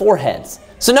their foreheads.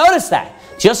 So notice that.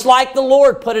 Just like the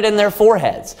Lord put it in their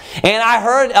foreheads. And I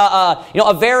heard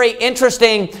a very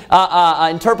interesting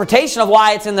interpretation of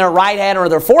why it's in their right hand or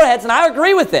their foreheads, and I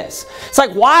agree with this. It's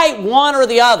like, why one or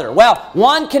the other? Well,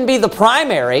 one can be the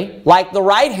primary, like the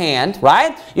right hand,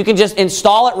 right? You can just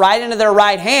install it right into their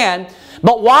right hand.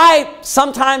 But why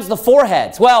sometimes the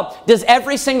foreheads? Well, does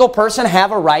every single person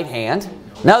have a right hand?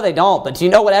 No, they don't. But do you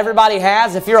know what everybody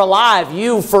has? If you're alive,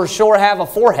 you for sure have a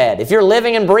forehead. If you're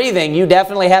living and breathing, you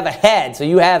definitely have a head. So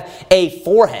you have a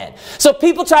forehead. So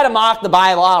people try to mock the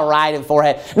Bible, all right, and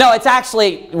forehead. No, it's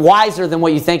actually wiser than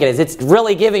what you think it is. It's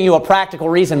really giving you a practical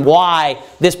reason why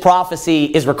this prophecy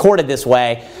is recorded this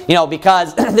way.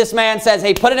 Because this man says,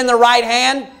 hey, put it in the right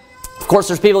hand. Of course,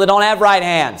 there's people that don't have right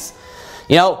hands.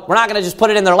 We're not going to just put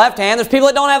it in their left hand. There's people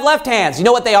that don't have left hands. You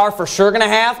know what they are for sure going to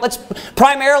have? Let's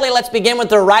begin with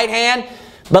their right hand.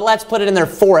 But let's put it in their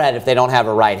forehead if they don't have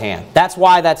a right hand. That's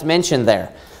why that's mentioned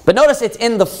there. But notice it's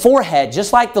in the forehead,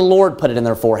 just like the Lord put it in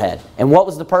their forehead. And what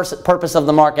was the purpose of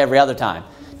the mark every other time?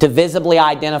 To visibly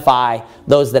identify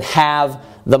those that have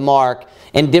the mark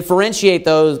and differentiate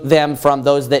them from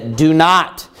those that do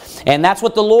not. And that's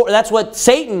what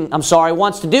Satan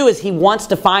wants to do, is he wants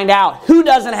to find out who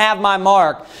doesn't have my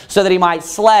mark so that he might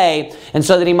slay and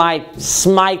so that he might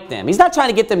smite them. He's not trying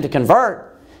to get them to convert.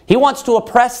 He wants to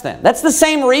oppress them. That's the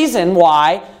same reason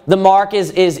why the mark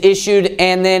is issued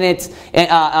and then it's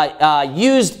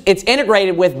used, it's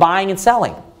integrated with buying and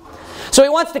selling. So he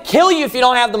wants to kill you if you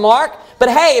don't have the mark. But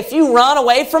hey, if you run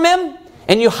away from him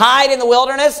and you hide in the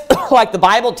wilderness, like the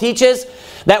Bible teaches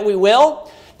that we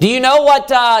will, do you know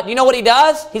what he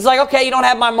does? He's like, okay, you don't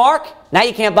have my mark, now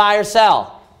you can't buy or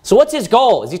sell. So what's his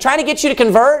goal? Is he trying to get you to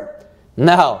convert?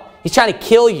 No. He's trying to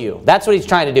kill you. That's what he's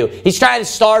trying to do. He's trying to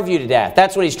starve you to death.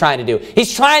 That's what he's trying to do.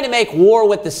 He's trying to make war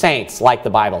with the saints, like the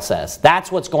Bible says.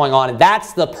 That's what's going on, and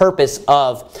that's the purpose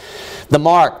of the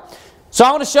mark. So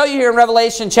I want to show you here in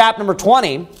Revelation chapter number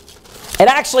 20, it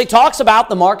actually talks about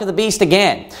the mark of the beast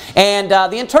again. And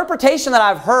the interpretation that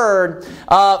I've heard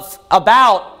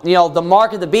about the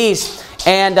mark of the beast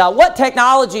and what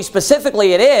technology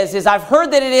specifically it is I've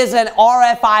heard that it is an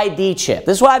RFID chip.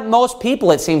 This is what most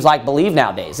people, it seems like, believe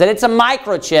nowadays, that it's a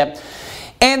microchip.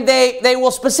 And they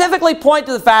will specifically point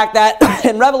to the fact that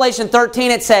in Revelation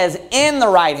 13 it says in the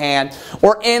right hand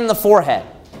or in the forehead.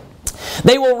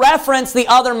 They will reference the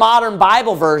other modern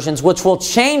Bible versions, which will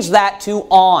change that to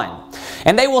on.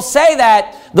 And they will say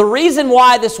that the reason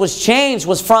why this was changed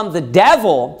was from the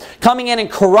devil coming in and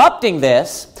corrupting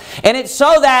this. And it's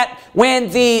so that when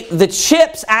the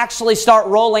chips actually start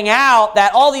rolling out,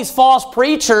 that all these false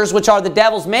preachers, which are the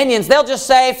devil's minions, they'll just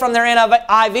say from their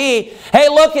NIV, hey,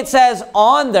 look, it says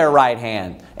on their right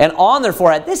hand and on their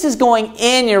forehead. This is going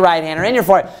in your right hand or in your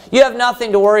forehead. You have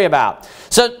nothing to worry about.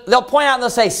 So they'll point out and they'll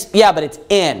say, yeah, but it's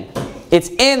in. It's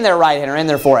in their right hand or in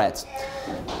their foreheads.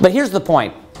 But here's the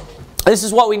point. This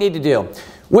is what we need to do.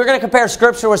 We're going to compare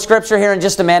Scripture with Scripture here in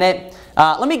just a minute.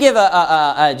 Let me give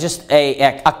just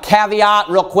a caveat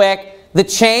real quick. The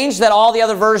change that all the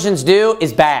other versions do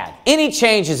is bad. Any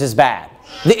changes is bad.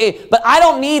 But I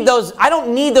don't need those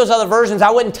other versions.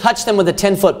 I wouldn't touch them with a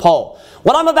 10-foot pole.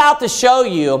 What I'm about to show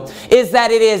you is that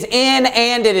it is in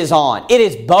and it is on. It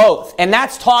is both. And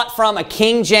that's taught from a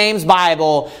King James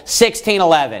Bible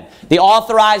 1611. The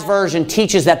Authorized Version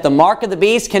teaches that the mark of the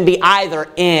beast can be either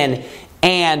in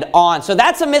and on. So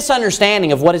that's a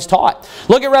misunderstanding of what is taught.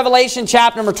 Look at Revelation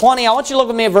chapter number 20. I want you to look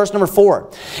with me at verse number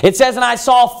 4. It says, and I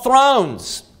saw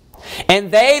thrones, and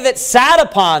they that sat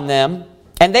upon them,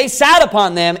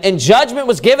 and judgment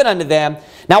was given unto them.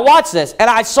 Now watch this. And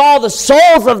I saw the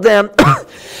souls of them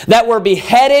that were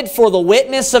beheaded for the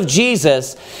witness of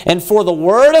Jesus and for the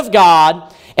word of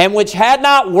God, and which had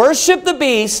not worshipped the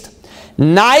beast,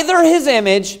 neither his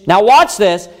image. Now watch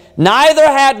this. Neither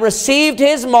had received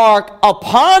his mark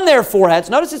upon their foreheads.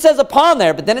 Notice it says upon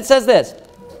there, but then it says this.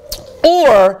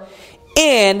 Or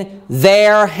in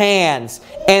their hands.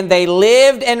 And they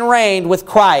lived and reigned with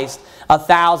Christ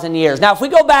 1,000 years. Now, if we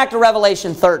go back to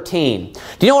Revelation 13,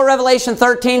 do you know what Revelation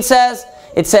 13 says?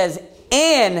 It says,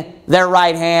 in their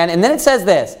right hand, and then it says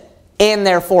this, in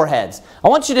their foreheads. I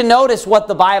want you to notice what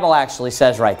the Bible actually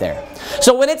says right there.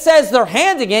 So when it says their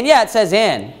hands again, yeah, it says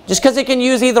in, just because it can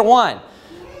use either one.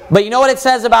 But you know what it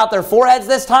says about their foreheads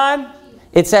this time?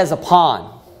 It says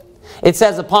upon. It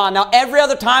says upon. Now, every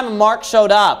other time a mark showed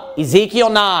up, Ezekiel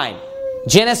 9,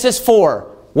 Genesis 4,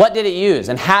 what did it use?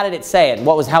 And how did it say it? And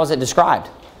how was it described?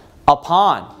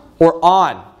 Upon or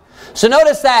on. So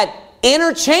notice that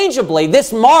interchangeably,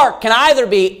 this mark can either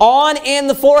be on in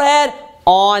the forehead,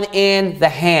 on in the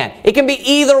hand. It can be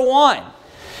either one.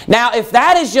 Now, if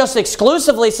that is just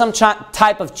exclusively some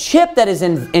type of chip that is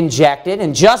injected,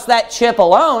 and just that chip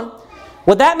alone,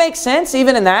 would that make sense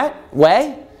even in that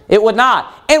way? It would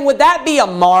not. And would that be a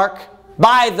mark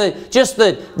by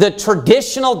the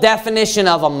traditional definition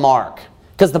of a mark?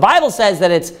 Because the Bible says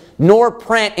that it's nor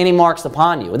print any marks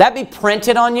upon you. Would that be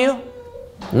printed on you?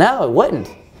 No, it wouldn't.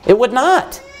 It would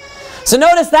not. So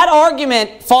notice that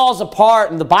argument falls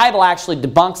apart, and the Bible actually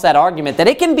debunks that argument, that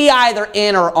it can be either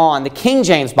in or on. The King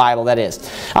James Bible, that is.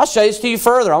 I'll show this to you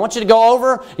further. I want you to go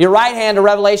over your right hand to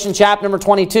Revelation chapter number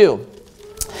 22.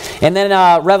 And then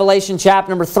Revelation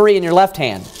chapter number 3 in your left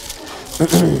hand.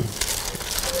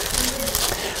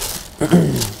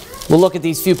 We'll look at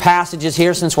these few passages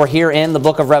here since we're here in the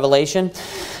book of Revelation.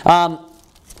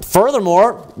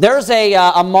 Furthermore, there's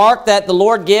a mark that the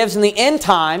Lord gives in the end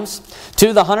times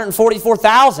to the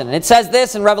 144,000. And it says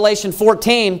this in Revelation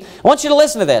 14. I want you to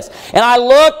listen to this. And I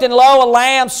looked, and lo, a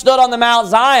Lamb stood on the Mount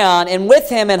Zion, and with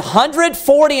him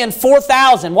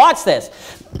 144,000. Watch this.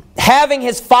 Having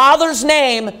his Father's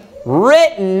name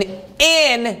written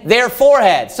in their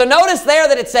foreheads. So notice there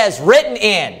that it says written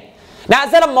in. Now,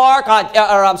 is that a mark,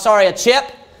 a chip?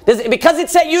 Because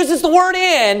it uses the word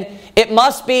in, it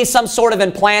must be some sort of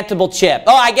implantable chip.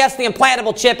 Oh, I guess the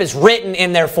implantable chip is written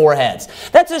in their foreheads.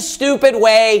 That's a stupid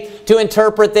way to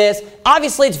interpret this.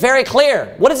 Obviously, it's very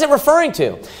clear. What is it referring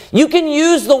to? You can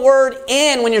use the word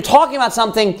in when you're talking about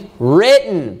something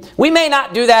written. We may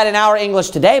not do that in our English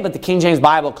today, but the King James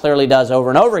Bible clearly does over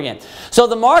and over again. So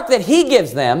the mark that he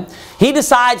gives them, he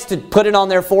decides to put it on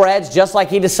their foreheads just like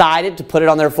he decided to put it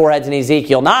on their foreheads in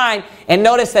Ezekiel 9. And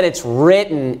notice that it's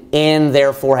written in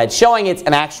their forehead, showing it's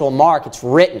an actual mark. It's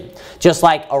written, just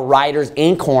like a writer's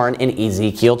inkhorn in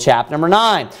Ezekiel chapter number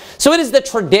 9. So it is the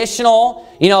traditional,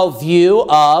 view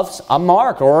of a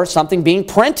mark or something being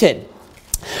printed.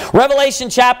 Revelation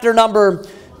chapter number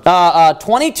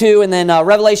 22 and then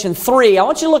Revelation 3. I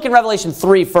want you to look in Revelation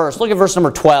 3 first. Look at verse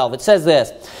number 12. It says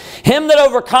this, Him that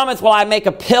overcometh will I make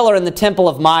a pillar in the temple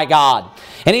of my God,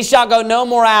 and he shall go no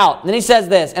more out. And then he says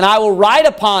this, And I will write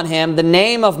upon him the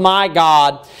name of my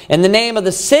God, and the name of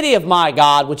the city of my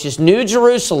God, which is New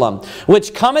Jerusalem,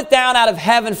 which cometh down out of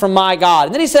heaven from my God.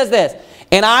 And then he says this,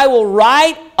 And I will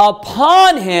write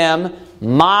upon him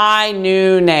my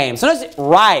new name. So notice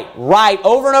write,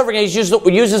 over and over again. He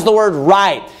uses the word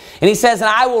write. And he says, And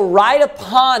I will write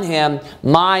upon him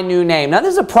my new name. Now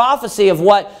this is a prophecy of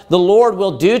what the Lord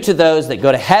will do to those that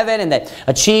go to heaven and that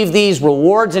achieve these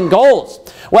rewards and goals.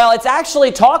 Well, it's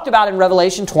actually talked about in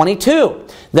Revelation 22,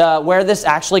 where this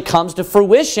actually comes to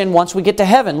fruition once we get to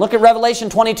heaven. Look at Revelation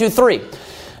 22:3.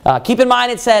 Keep in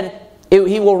mind it said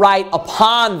he will write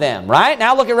upon them, right?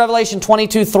 Now look at Revelation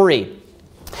 22:3.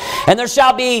 And there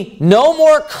shall be no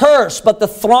more curse, but the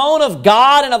throne of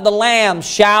God and of the Lamb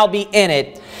shall be in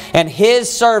it, and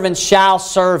his servants shall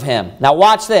serve him. Now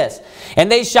watch this. And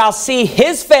they shall see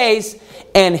his face,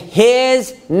 and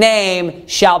his name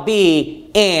shall be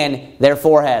in their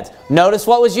foreheads. Notice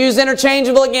what was used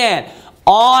interchangeable again.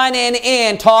 On and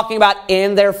in, talking about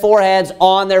in their foreheads,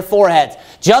 on their foreheads.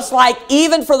 Just like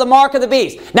even for the mark of the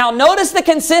beast. Now notice the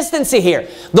consistency here.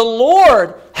 The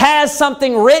Lord has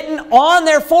something written on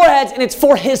their foreheads, and it's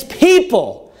for his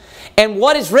people. And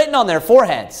what is written on their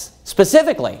foreheads?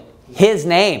 Specifically, his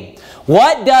name.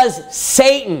 What does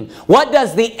Satan, what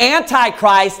does the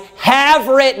Antichrist have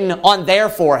written on their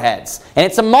foreheads? And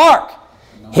it's a mark.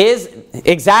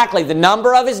 Exactly, the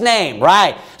number of his name,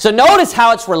 right? So notice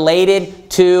how it's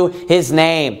related to his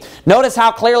name. Notice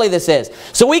how clearly this is.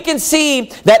 So we can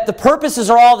see that the purposes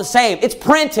are all the same. It's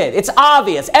printed. It's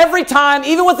obvious. Every time,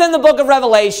 even within the book of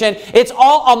Revelation,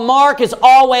 a mark is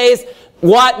always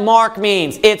what mark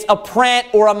means. It's a print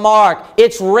or a mark.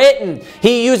 It's written.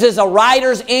 He uses a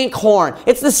writer's inkhorn.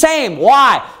 It's the same.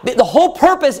 Why? The whole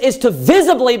purpose is to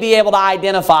visibly be able to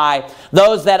identify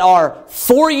those that are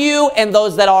for you and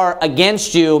those that are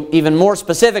against you, even more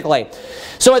specifically.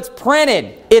 So it's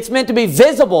printed. It's meant to be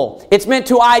visible. It's meant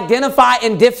to identify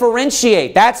and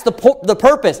differentiate. That's the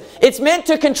purpose. It's meant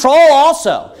to control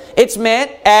also. It's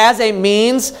meant as a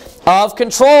means of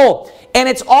control. And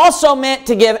it's also meant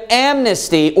to give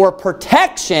amnesty or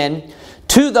protection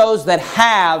to those that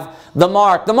have the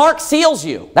mark. The mark seals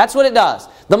you. That's what it does.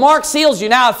 The mark seals you.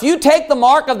 Now, if you take the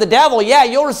mark of the devil,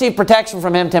 you'll receive protection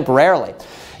from him temporarily.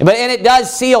 And it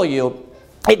does seal you.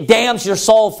 It damns your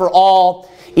soul for all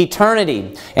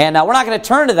eternity. And we're not going to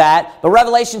turn to that, but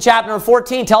Revelation chapter number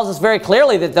 14 tells us very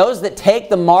clearly that those that take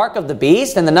the mark of the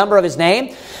beast and the number of his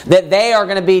name, that they are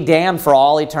going to be damned for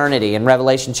all eternity in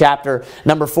Revelation chapter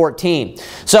number 14.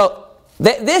 So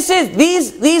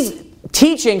these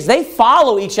teachings, they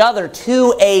follow each other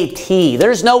to a T.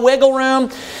 There's no wiggle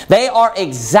room. They are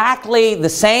exactly the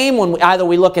same when either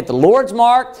we look at the Lord's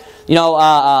mark,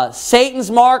 Satan's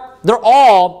mark. They're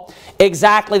all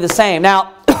exactly the same.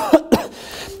 Now,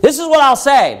 this is what I'll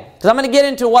say, because I'm going to get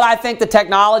into what I think the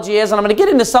technology is, and I'm going to get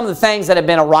into some of the things that have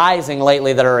been arising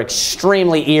lately that are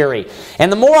extremely eerie.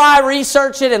 And the more I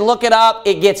research it and look it up,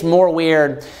 it gets more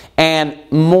weird and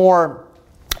more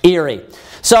eerie.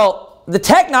 So the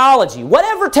technology,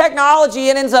 whatever technology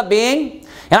it ends up being,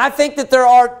 and I think that there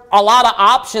are a lot of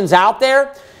options out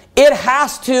there, it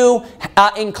has to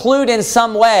include in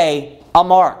some way a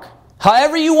mark.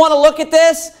 However you want to look at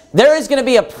this, there is going to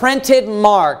be a printed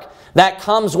mark that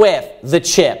comes with the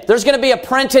chip. There's going to be a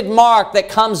printed mark that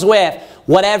comes with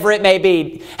whatever it may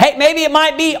be. Hey, maybe it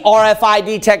might be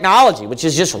RFID technology, which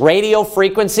is just radio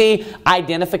frequency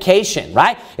identification,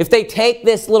 right? If they take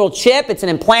this little chip, it's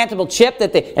an implantable chip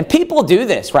and people do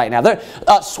this right now.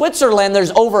 Switzerland,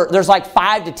 there's like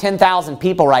 5,000 to 10,000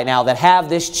 people right now that have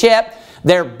this chip.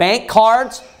 Their bank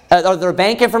cards, or their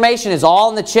bank information is all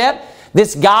in the chip.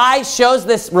 This guy shows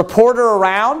this reporter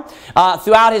around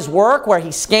throughout his work where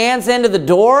he scans into the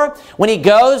door. When he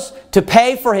goes to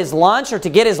pay for his lunch or to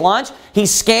get his lunch, he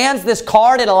scans this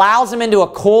card. It allows him into a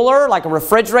cooler, like a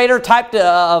refrigerator type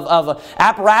of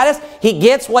apparatus. He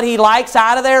gets what he likes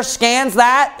out of there, scans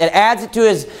that. It adds it to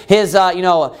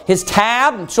his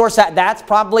tab. I'm sure that's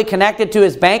probably connected to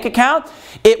his bank account.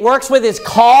 It works with his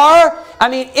car. I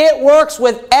mean, it works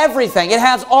with everything. It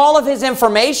has all of his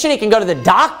information. He can go to the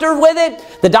doctor with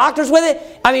it. The doctor's with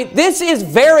it. I mean, this is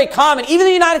very common. Even in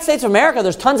the United States of America,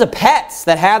 there's tons of pets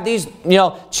that have these,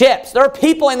 chips. There are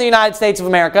people in the United States of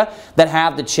America that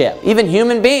have the chip, even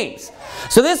human beings.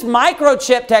 So this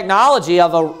microchip technology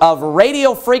of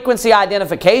radio frequency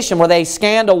identification, where they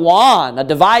scanned a wand, a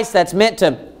device that's meant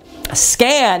to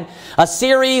scan a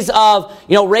series of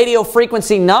radio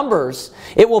frequency numbers.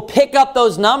 It will pick up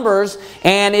those numbers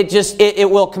and it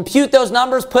will compute those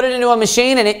numbers, put it into a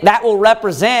machine, and that will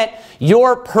represent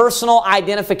your personal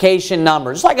identification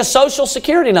number. Just like a social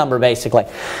security number, basically.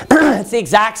 It's the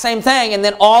exact same thing, and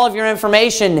then all of your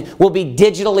information will be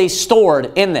digitally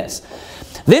stored in this.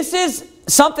 This is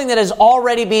something that is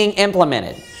already being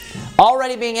implemented.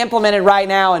 Already being implemented right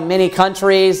now in many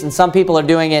countries, and some people are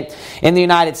doing it in the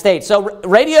United States. So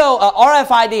radio,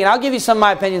 RFID, and I'll give you some of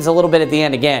my opinions a little bit at the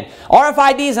end again.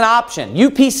 RFID is an option.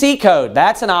 UPC code,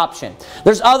 that's an option.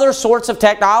 There's other sorts of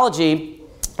technology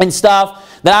and stuff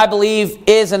that I believe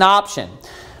is an option.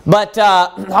 But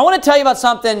I want to tell you about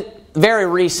something very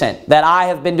recent that I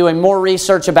have been doing more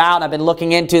research about and I've been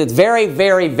looking into. It's very,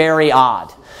 very, very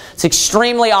odd. It's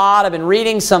extremely odd. I've been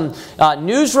reading some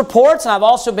news reports, and I've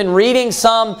also been reading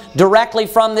some directly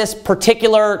from this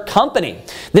particular company,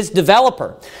 this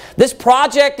developer. This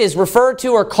project is referred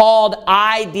to or called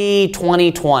ID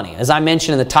 2020, as I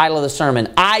mentioned in the title of the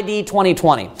sermon, ID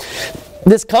 2020.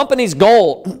 This company's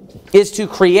goal is to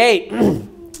create,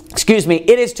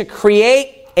 it is to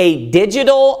create a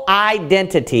digital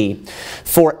identity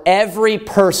for every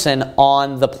person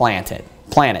on the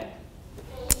planet.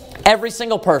 Every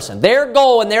single person. Their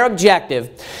goal and their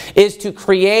objective is to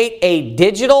create a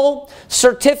digital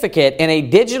certificate and a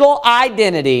digital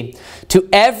identity to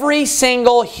every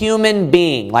single human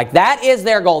being. Like, that is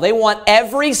their goal. They want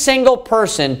every single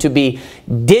person to be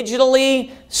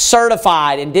digitally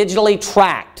certified and digitally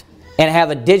tracked and have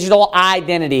a digital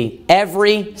identity.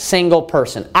 Every single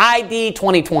person. ID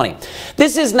 2020.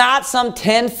 This is not some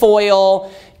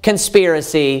tinfoil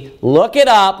conspiracy. Look it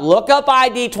up. Look up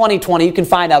ID 2020. You can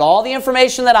find out all the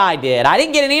information that I did. I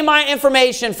didn't get any of my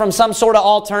information from some sort of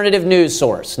alternative news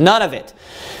source. None of it.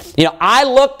 I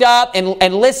looked up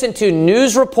and listened to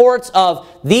news reports of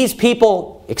these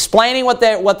people explaining what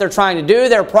they're trying to do,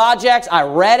 their projects. I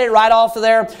read it right off of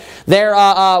their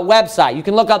website. You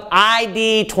can look up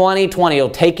ID 2020.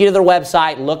 It'll take you to their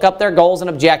website. Look up their goals and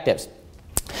objectives.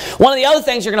 One of the other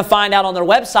things you're going to find out on their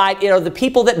website are the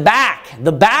people that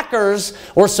the backers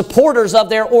or supporters of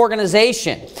their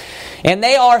organization. And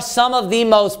they are some of the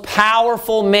most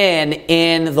powerful men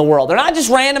in the world. They're not just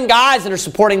random guys that are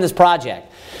supporting this project.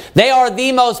 They are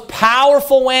the most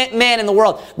powerful men in the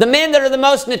world. The men that are the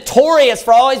most notorious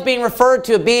for always being referred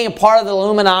to as being a part of the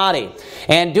Illuminati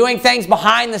and doing things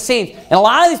behind the scenes. And a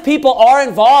lot of these people are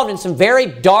involved in some very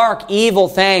dark, evil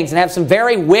things and have some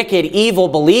very wicked, evil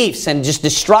beliefs and just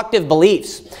destructive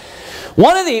beliefs.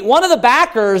 One of the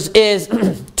backers is,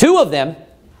 two of them,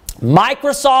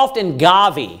 Microsoft and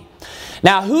Gavi.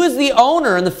 Now, who is the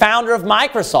owner and the founder of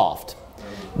Microsoft?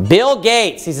 Bill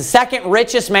Gates. He's the second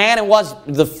richest man and was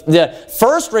the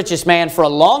first richest man for a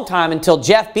long time until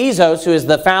Jeff Bezos, who is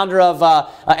the founder of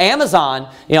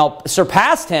Amazon,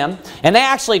 surpassed him. And they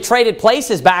actually traded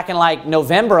places back in like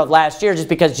November of last year just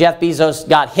because Jeff Bezos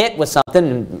got hit with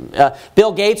something. And,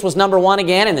 Bill Gates was number one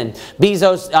again, and then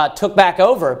Bezos took back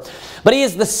over. But he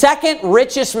is the second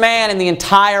richest man in the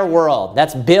entire world.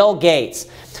 That's Bill Gates.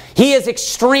 He is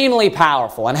extremely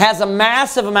powerful and has a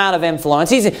massive amount of influence.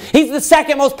 He's the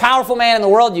second most powerful man in the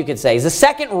world, you could say. He's the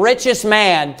second richest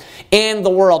man in the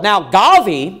world. Now,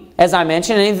 Gavi, as I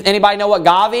mentioned, anybody know what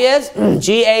Gavi is?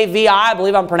 G-A-V-I, I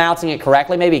believe I'm pronouncing it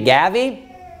correctly. Maybe Gavi?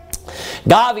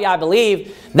 Gavi, I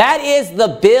believe, that is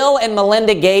the Bill and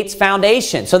Melinda Gates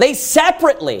Foundation. So they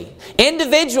separately,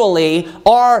 individually,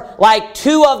 are like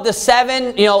 2 of the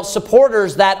 7,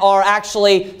 supporters that are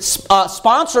actually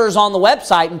sponsors on the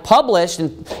website and published.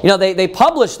 And they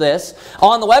publish this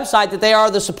on the website that they are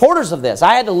the supporters of this.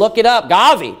 I had to look it up.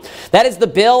 Gavi, that is the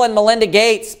Bill and Melinda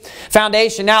Gates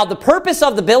Foundation. Now, the purpose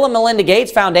of the Bill and Melinda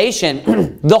Gates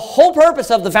Foundation, the whole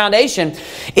purpose of the foundation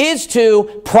is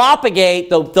to propagate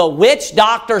the witch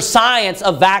doctor science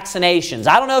of vaccinations.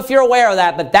 I don't know if you're aware of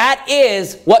that, but that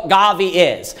is what Gavi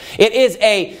is. It is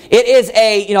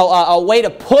a way to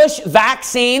push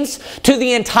vaccines to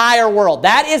the entire world.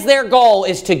 That is their goal,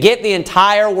 is to get the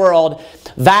entire world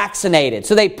vaccinated.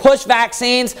 So they push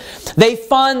vaccines, they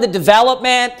fund the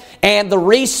development and the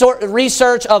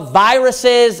research of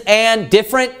viruses and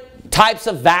different types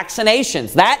of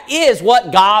vaccinations. That is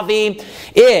what Gavi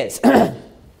is.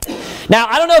 Now,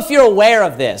 I don't know if you're aware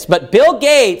of this, but Bill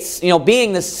Gates,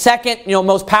 being the second,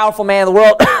 most powerful man in the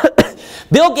world,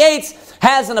 Bill Gates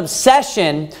has an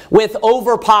obsession with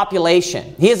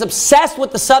overpopulation. He is obsessed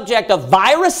with the subject of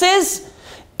viruses.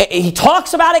 He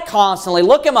talks about it constantly.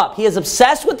 Look him up. He is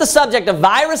obsessed with the subject of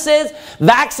viruses,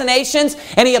 vaccinations,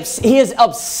 and he is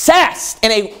obsessed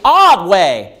in an odd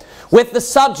way with the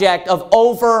subject of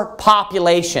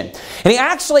overpopulation. And he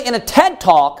actually, in a TED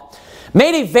Talk,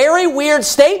 made a very weird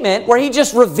statement where he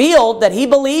just revealed that he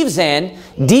believes in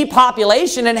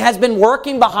depopulation and has been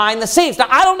working behind the scenes. Now,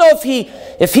 I don't know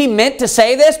if he meant to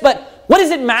say this, but what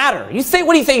does it matter? What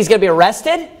do you think he's going to be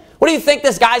arrested? What do you think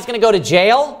this guy's going to go to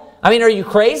jail? I mean, are you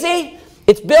crazy?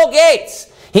 It's Bill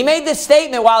Gates. He made this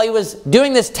statement while he was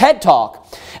doing this TED Talk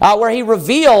where he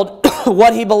revealed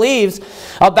what he believes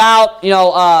about,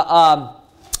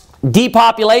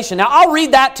 depopulation. Now, I'll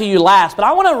read that to you last, but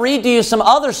I want to read to you some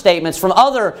other statements from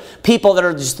other people that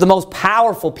are just the most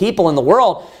powerful people in the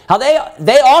world, how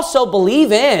they also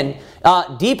believe in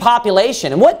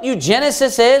depopulation. And what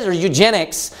eugenesis is, or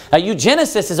eugenics,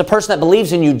 eugenicist is a person that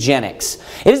believes in eugenics.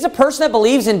 It is a person that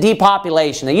believes in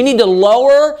depopulation, that you need to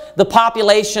lower the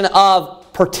population of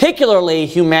particularly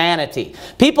humanity.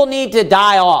 People need to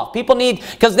die off.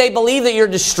 Because they believe that you're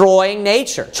destroying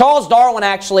nature. Charles Darwin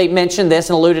actually mentioned this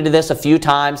and alluded to this a few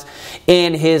times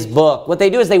in his book. What they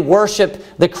do is they worship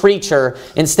the creature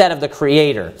instead of the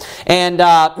creator. And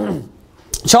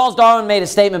Charles Darwin made a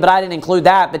statement, but I didn't include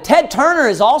that. But Ted Turner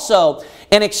is also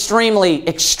an extremely,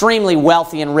 extremely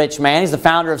wealthy and rich man. He's the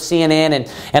founder of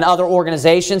CNN and other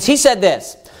organizations. He said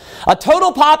this: a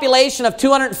total population of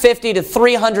 250 to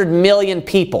 300 million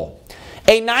people,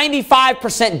 a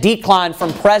 95% decline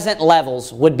from present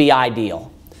levels would be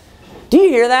ideal. Do you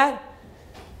hear that?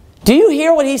 Do you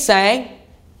hear what he's saying?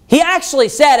 He actually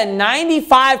said a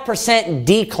 95%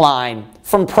 decline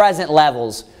from present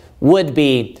levels would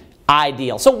be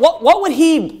ideal. So what would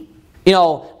he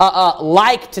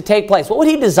like to take place? What would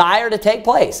he desire to take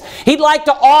place? He'd like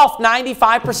to off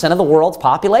 95% of the world's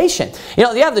population. You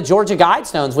have the Georgia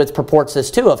Guidestones, which purports this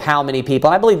too, of how many people.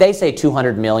 And I believe they say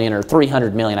 200 million or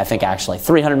 300 million, I think actually.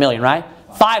 300 million, right?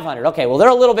 500. Okay, well, they're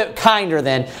a little bit kinder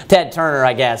than Ted Turner,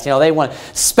 I guess. They want to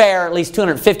spare at least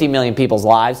 250 million people's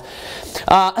lives.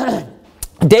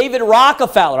 David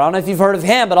Rockefeller, I don't know if you've heard of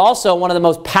him, but also one of the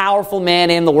most powerful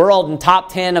men in the world and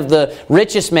top 10 of the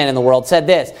richest men in the world, said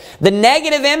this: the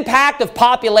negative impact of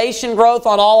population growth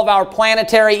on all of our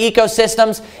planetary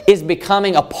ecosystems is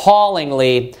becoming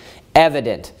appallingly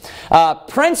evident.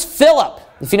 Prince Philip,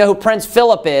 if you know who Prince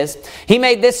Philip is, he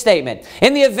made this statement: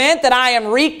 in the event that I am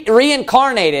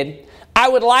reincarnated, I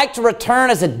would like to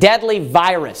return as a deadly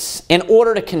virus in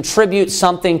order to contribute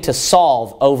something to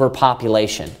solve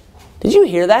overpopulation. Did you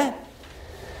hear that?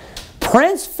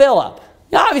 Prince Philip.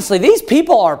 Obviously, these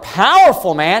people are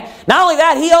powerful, man. Not only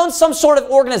that, he owns some sort of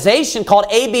organization called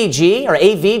ABG or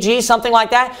AVG, something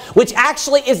like that, which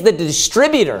actually is the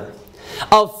distributor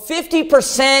of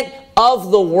 50% of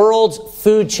the world's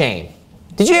food chain.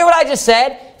 Did you hear what I just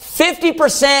said?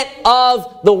 50%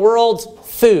 of the world's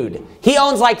food. He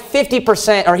owns like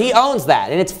 50%, or he owns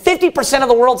that, and it's 50% of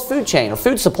the world's food chain or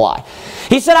food supply.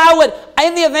 He said,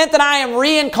 in the event that I am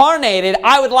reincarnated,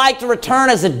 I would like to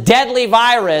return as a deadly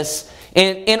virus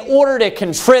in order to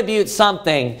contribute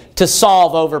something to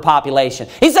solve overpopulation.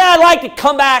 He said, I'd like to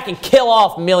come back and kill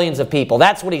off millions of people.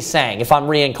 That's what he's saying, if I'm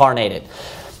reincarnated.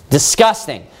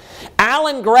 Disgusting.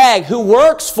 Alan Gregg, who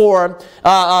works for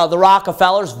the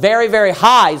Rockefellers, very, very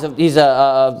high.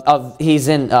 He's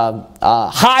in a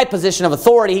high position of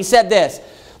authority. He said this: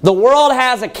 the world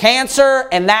has a cancer,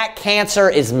 and that cancer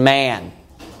is man.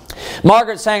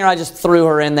 Margaret Sanger, I just threw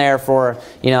her in there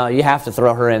you have to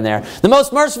throw her in there. The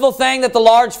most merciful thing that the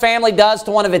large family does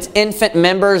to one of its infant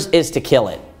members is to kill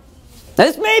it. Now,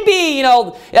 this may be,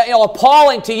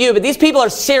 appalling to you, but these people are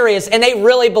serious, and they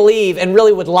really believe and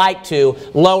really would like to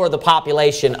lower the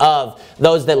population of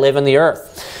those that live in the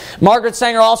earth. Margaret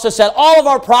Sanger also said, all of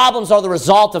our problems are the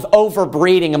result of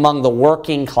overbreeding among the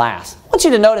working class. I want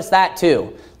you to notice that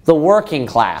too, the working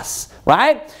class,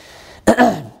 right?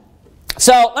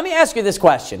 So let me ask you this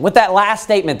question, with that last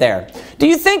statement there. Do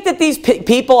you think that these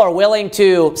people are willing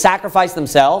to sacrifice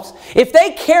themselves? If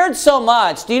they cared so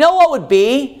much, do you know what would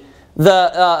be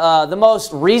the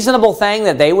most reasonable thing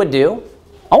that they would do?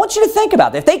 I want you to think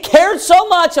about that. If they cared so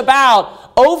much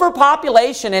about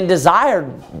overpopulation and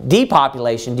desired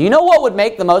depopulation, do you know what would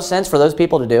make the most sense for those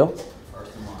people to do?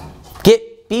 First in line.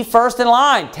 Be first in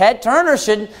line. Ted Turner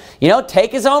should,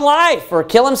 take his own life or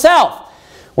kill himself.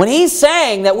 When he's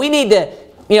saying that we need to,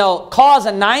 cause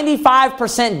a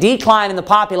 95% decline in the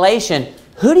population,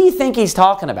 who do you think he's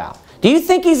talking about? Do you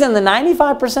think he's in the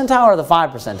 95 percentile or the 5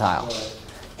 percentile?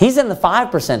 He's in the 5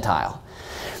 percentile.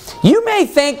 You may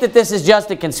think that this is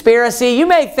just a conspiracy. You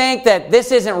may think that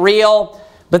this isn't real.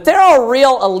 But there are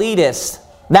real elitists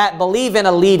that believe in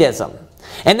elitism.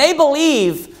 And they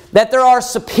believe that there are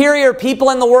superior people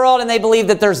in the world, and they believe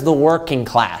that there's the working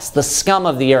class, the scum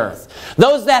of the earth.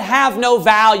 Those that have no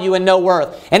value and no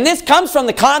worth. And this comes from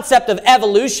the concept of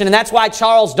evolution, and that's why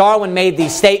Charles Darwin made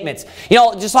these statements.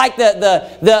 Just like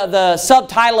the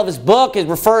subtitle of his book, it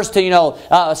refers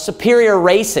to, superior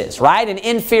races, right? And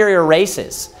inferior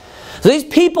races. So these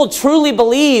people truly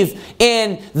believe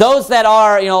in those that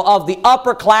are, of the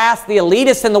upper class, the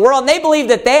elitists in the world, and they believe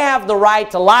that they have the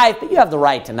right to life, but you have the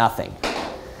right to nothing.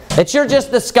 That you're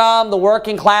just the scum, the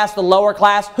working class, the lower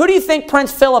class. Who do you think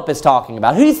Prince Philip is talking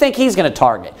about? Who do you think he's going to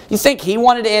target? You think he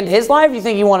wanted to end his life? Or you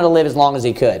think he wanted to live as long as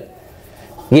he could?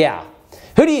 Yeah.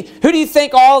 Who do you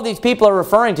think all of these people are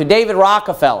referring to? David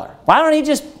Rockefeller. Why don't he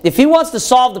just, if he wants to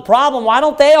solve the problem, why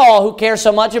don't they all, who care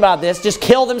so much about this, just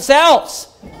kill themselves?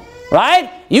 Right?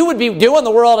 You would be doing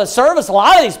the world a service, a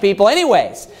lot of these people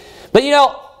anyways. But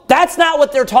that's not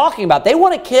what they're talking about. They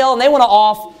want to kill and they want to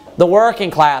off the working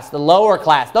class, the lower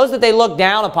class, those that they look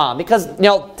down upon. Because,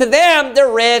 to them,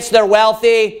 they're rich, they're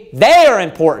wealthy, they are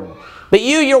important. But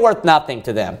you're worth nothing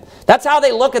to them. That's how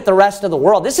they look at the rest of the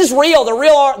world. This is real. There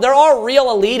are real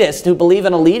elitists who believe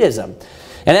in elitism. And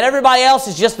then everybody else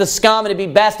is just the scum, and it'd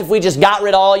be best if we just got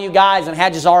rid of all you guys and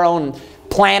had just our own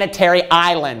planetary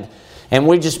island. And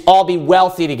we'd just all be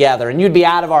wealthy together, and you'd be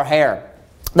out of our hair.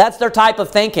 That's their type of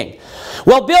thinking.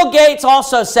 Well, Bill Gates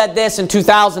also said this in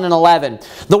 2011.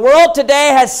 The world today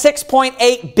has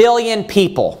 6.8 billion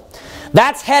people.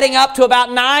 That's heading up to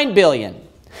about 9 billion.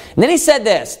 And then he said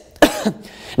this.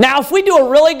 Now, if we do a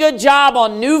really good job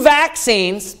on new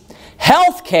vaccines,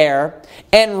 health care,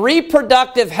 and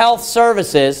reproductive health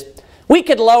services, we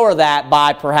could lower that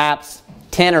by perhaps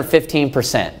 10 or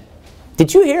 15%.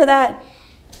 Did you hear that?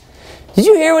 Did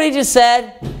you hear what he just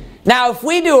said? Now, if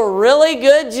we do a really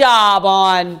good job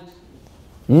on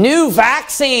new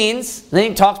vaccines,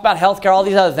 then he talks about healthcare, all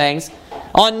these other things,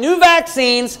 on new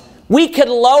vaccines, we could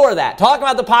lower that, talking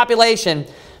about the population,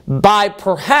 by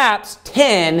perhaps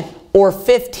 10 or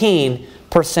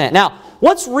 15%. Now,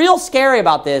 what's real scary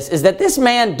about this is that this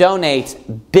man donates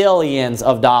billions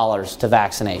of dollars to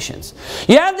vaccinations.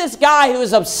 You have this guy who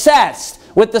is obsessed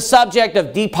with the subject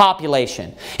of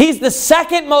depopulation. He's the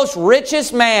second most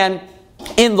richest man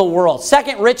in the world.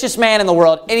 Second richest man in the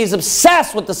world. And he's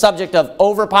obsessed with the subject of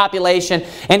overpopulation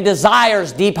and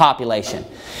desires depopulation.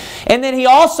 And then he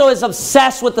also is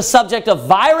obsessed with the subject of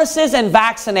viruses and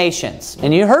vaccinations.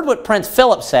 And you heard what Prince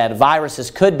Philip said. Viruses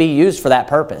could be used for that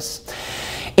purpose.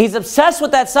 He's obsessed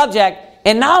with that subject.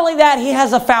 And not only that, he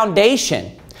has a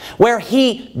foundation where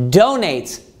he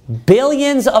donates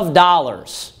billions of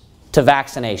dollars to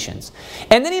vaccinations.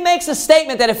 And then he makes a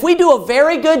statement that if we do a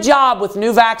very good job with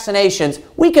new vaccinations,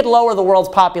 we could lower the world's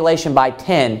population by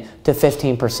 10 to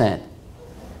 15%.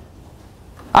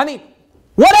 I mean,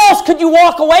 what else could you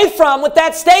walk away from with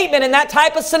that statement in that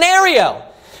type of scenario?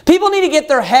 People need to get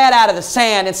their head out of the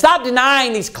sand and stop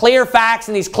denying these clear facts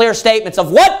and these clear statements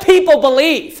of what people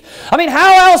believe. I mean,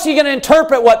 how else are you going to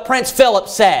interpret what Prince Philip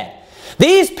said?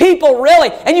 These people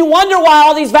really, and you wonder why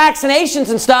all these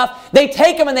vaccinations and stuff, they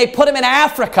take them and they put them in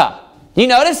Africa. You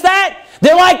notice that?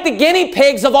 They're like the guinea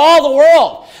pigs of all the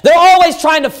world. They're always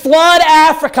trying to flood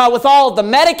Africa with all of the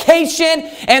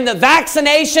medication and the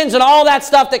vaccinations and all that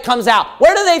stuff that comes out.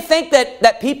 Where do they think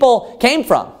that people came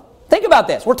from? Think about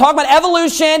this. We're talking about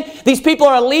evolution. These people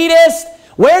are elitist.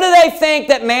 Where do they think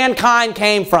that mankind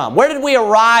came from? Where did we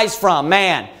arise from,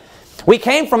 man? We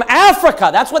came from Africa.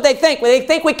 That's what they think. They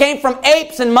think we came from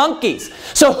apes and monkeys.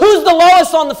 So who's the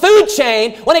lowest on the food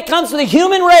chain when it comes to the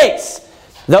human race?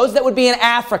 Those that would be in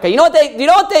Africa. You know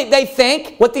what they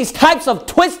think? What these types of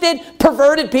twisted,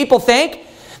 perverted people think?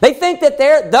 They think that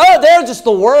they're just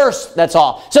the worst, that's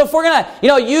all. So if we're going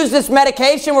to, use this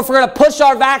medication, if we're going to push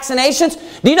our vaccinations,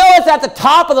 do you know what's at the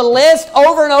top of the list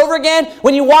over and over again?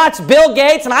 When you watch Bill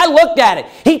Gates, and I looked at it,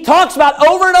 he talks about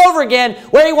over and over again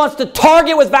where he wants to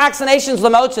target with vaccinations the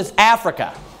most is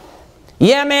Africa.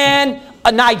 Yemen,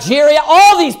 Nigeria,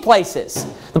 all these places.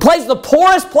 The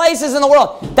poorest places in the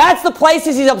world. That's the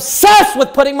places he's obsessed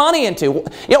with putting money into.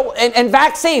 And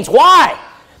vaccines. Why?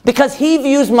 Because he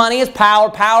views money as power.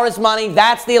 Power is money.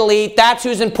 That's the elite. That's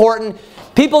who's important.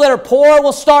 People that are poor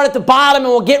will start at the bottom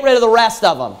and we'll get rid of the rest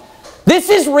of them. This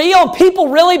is real. People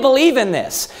really believe in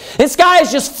this. This guy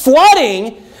is just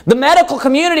flooding the medical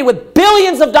community with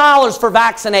billions of dollars for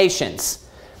vaccinations.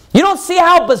 You don't see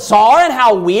how bizarre and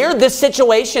how weird this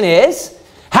situation is?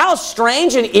 How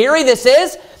strange and eerie this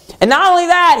is? And not only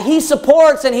that, he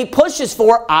supports and he pushes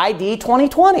for ID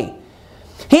 2020.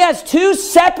 He has two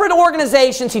separate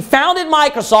organizations. He founded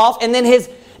Microsoft, and then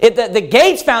the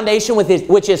Gates Foundation,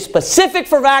 which is specific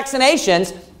for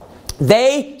vaccinations,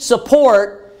 they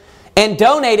support and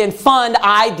donate and fund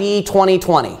ID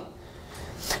 2020.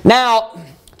 Now,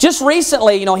 just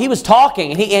recently, he was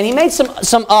talking, and he made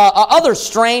some other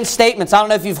strange statements. I don't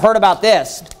know if you've heard about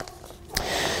this.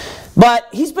 But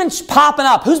he's been popping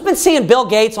up. Who's been seeing Bill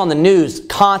Gates on the news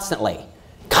constantly?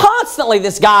 Constantly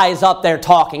this guy is up there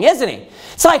talking, isn't he?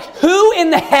 It's like, who in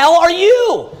the hell are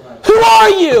you? Who are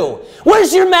you?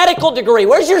 Where's your medical degree?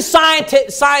 Where's your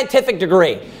scientific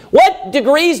degree? What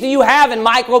degrees do you have in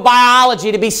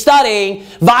microbiology to be studying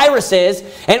viruses?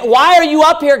 And why are you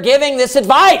up here giving this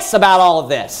advice about all of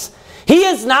this?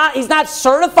 He's not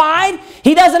certified.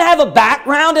 He doesn't have a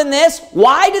background in this.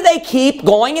 Why do they keep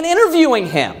going and interviewing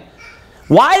him?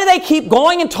 Why do they keep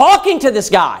going and talking to this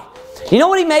guy? You know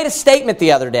what? He made a statement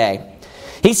the other day.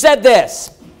 He said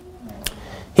this.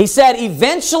 He said,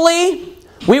 eventually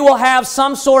we will have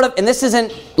some sort of, and this is in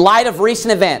light of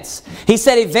recent events. He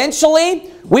said,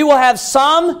 eventually we will have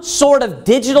some sort of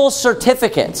digital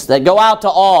certificates that go out to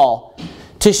all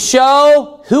to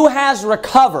show who has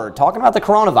recovered, talking about the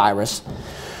coronavirus,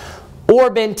 or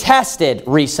been tested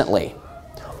recently.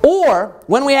 Or,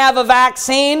 when we have a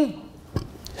vaccine,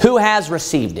 who has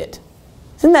received it.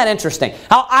 Isn't that interesting?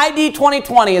 How ID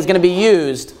 2020 is going to be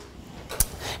used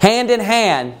hand in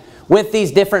hand with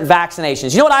these different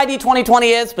vaccinations. You know what ID 2020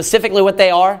 is? Specifically what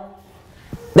they are?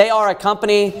 They are a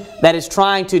company that is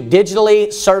trying to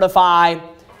digitally certify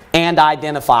and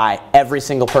identify every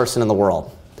single person in the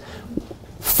world.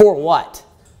 For what?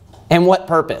 And what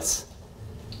purpose?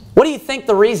 What do you think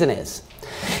the reason is?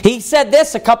 He said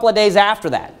this a couple of days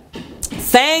after that.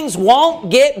 Things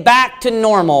won't get back to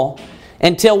normal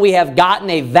until we have gotten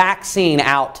a vaccine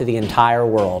out to the entire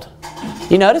world.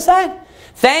 You notice that?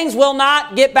 Things will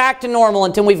not get back to normal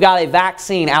until we've got a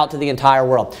vaccine out to the entire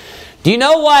world. Do you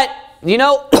know what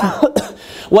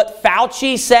what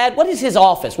Fauci said? What is his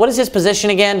office? What is his position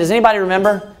again? Does anybody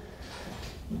remember?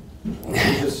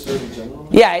 Surgeon General?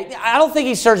 Yeah, I don't think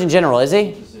he's Surgeon General, is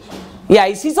he? Yeah,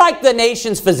 he's like the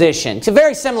nation's physician. It's a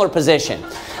very similar position.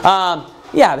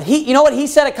 Yeah, you know what he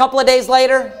said a couple of days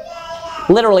later?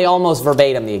 Literally almost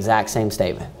verbatim the exact same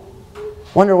statement.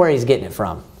 Wonder where he's getting it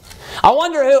from. I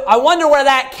wonder where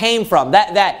that came from.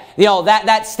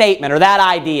 That statement or that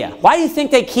idea. Why do you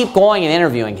think they keep going and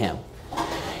interviewing him?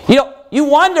 You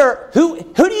wonder who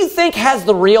do you think has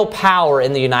the real power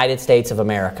in the United States of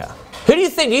America? Who do you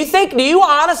think? Do you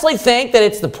honestly think that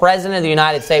it's the President of the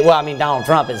United States? Well, I mean, Donald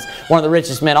Trump is one of the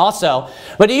richest men also.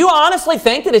 But do you honestly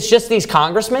think that it's just these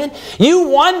congressmen? You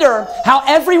wonder how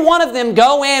every one of them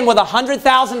go in with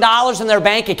 $100,000 in their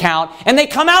bank account and they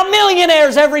come out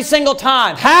millionaires every single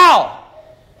time. How?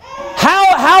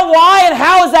 Why, and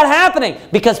how is that happening?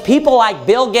 Because people like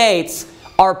Bill Gates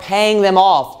are paying them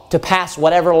off to pass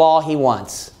whatever law he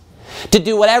wants, to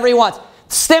do whatever he wants.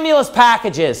 Stimulus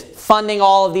packages funding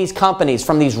all of these companies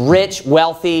from these rich,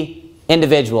 wealthy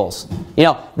individuals.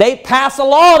 They pass a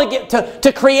law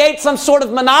to create some sort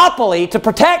of monopoly to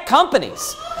protect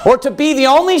companies or to be the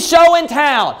only show in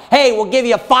town. Hey, we'll give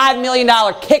you a $5 million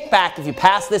kickback if you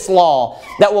pass this law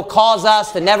that will cause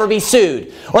us to never be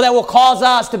sued, or that will cause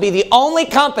us to be the only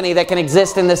company that can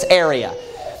exist in this area.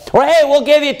 Or hey, we'll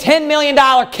give you a $10 million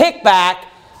kickback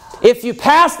if you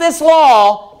pass this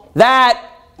law that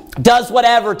does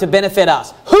whatever to benefit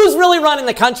us. Who's really running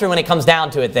the country when it comes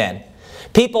down to it then?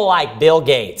 People like Bill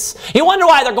Gates. You wonder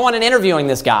why they're going and interviewing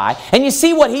this guy. And you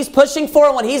see what he's pushing for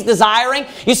and what he's desiring.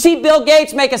 You see Bill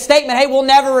Gates make a statement, hey, we'll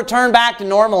never return back to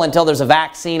normal until there's a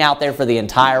vaccine out there for the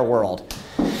entire world.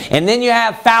 And then you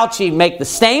have Fauci make the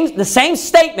same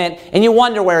statement, and you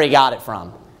wonder where he got it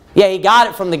from. Yeah, he got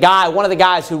it from the guy, one of the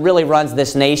guys who really runs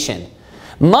this nation.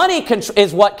 Money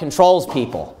is what controls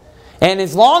people. And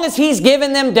as long as he's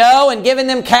giving them dough and giving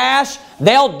them cash,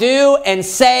 they'll do and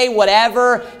say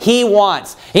whatever he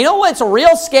wants. You know what? It's a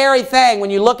real scary thing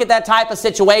when you look at that type of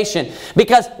situation.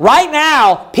 Because right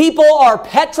now, people are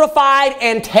petrified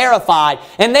and terrified.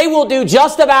 And they will do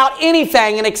just about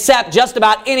anything and accept just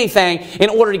about anything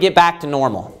in order to get back to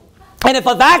normal. And if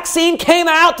a vaccine came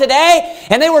out today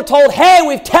and they were told, hey,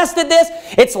 we've tested this,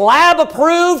 it's lab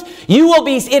approved,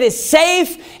 it is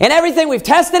safe and everything, we've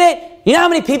tested it, you know how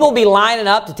many people would be lining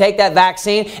up to take that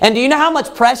vaccine? And do you know how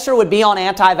much pressure would be on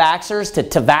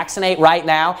anti-vaxxers to vaccinate right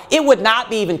now? It would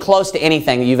not be even close to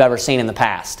anything that you've ever seen in the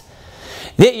past.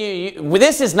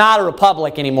 This is not a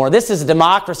republic anymore. This is a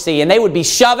democracy, and they would be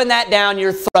shoving that down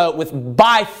your throat with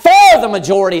by far the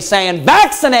majority saying,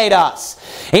 vaccinate us.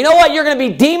 And you know what? You're going to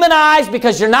be demonized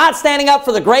because you're not standing up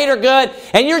for the greater good,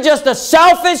 and you're just a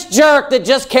selfish jerk that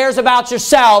just cares about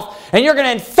yourself, and you're going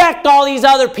to infect all these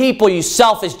other people, you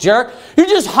selfish jerk. You're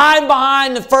just hiding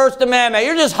behind the First Amendment.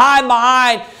 You're just hiding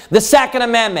behind the Second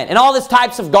Amendment and all this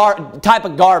type of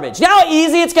garbage. You know how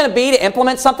easy it's going to be to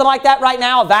implement something like that right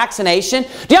now, a vaccination? Do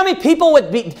you know how many people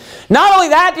would be, not only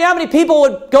that, do you know how many people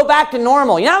would go back to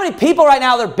normal? You know how many people right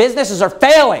now, their businesses are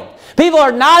failing? People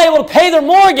are not able to pay their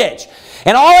mortgage.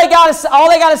 And all they got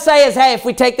to say is, hey, if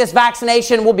we take this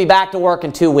vaccination, we'll be back to work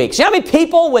in 2 weeks. You know how many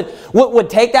people would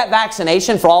take that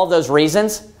vaccination for all of those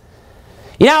reasons?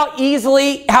 You know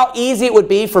how easy it would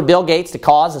be for Bill Gates to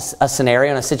cause a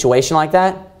scenario and a situation like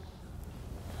that?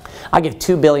 I give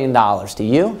 $2 billion to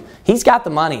you. He's got the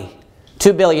money.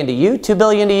 $2 billion to you, $2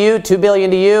 billion to you, $2 billion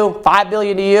to you, $5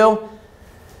 billion to you.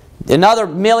 Another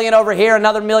million over here,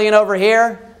 another million over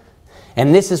here.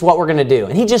 And this is what we're going to do.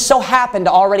 And he just so happened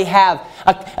to already have,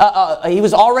 he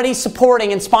was already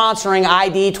supporting and sponsoring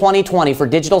ID 2020 for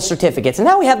digital certificates. And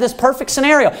now we have this perfect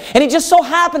scenario. And he just so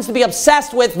happens to be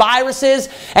obsessed with viruses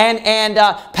and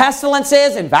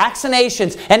pestilences and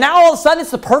vaccinations. And now all of a sudden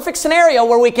it's the perfect scenario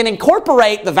where we can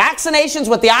incorporate the vaccinations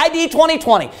with the ID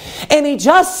 2020. And he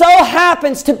just so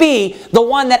happens to be the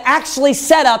one that actually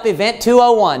set up Event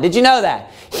 201. Did you know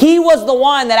that? He was the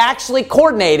one that actually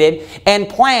coordinated and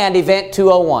planned Event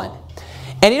 201.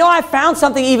 And you know, I found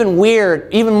something even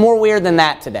more weird than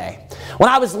that today. When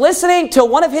I was listening to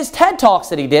one of his TED Talks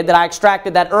that he did, that I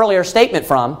extracted that earlier statement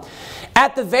from,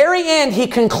 at the very end he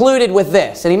concluded with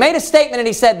this. And he made a statement and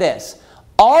he said this: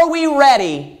 are we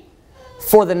ready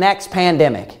for the next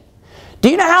pandemic? Do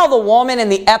you know how the woman in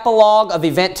the epilogue of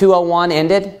Event 201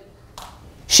 ended?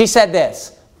 She said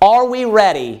this: are we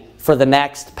ready for the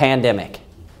next pandemic?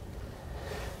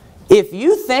 If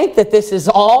you think that this is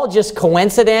all just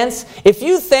coincidence, if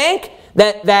you think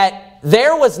that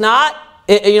there was not,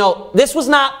 this was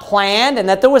not planned and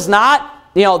that there was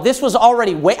not, this was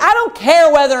already, I don't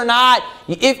care whether or not,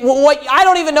 I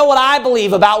don't even know what I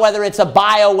believe about whether it's a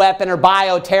bioweapon or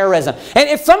bioterrorism. And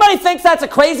if somebody thinks that's a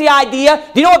crazy idea,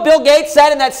 do you know what Bill Gates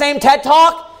said in that same TED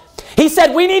Talk? He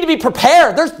said, we need to be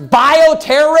prepared. There's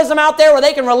bioterrorism out there where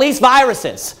they can release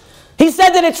viruses. He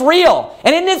said that it's real.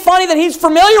 And isn't it funny that he's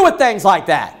familiar with things like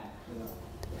that?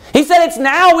 He said it's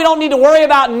now we don't need to worry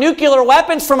about nuclear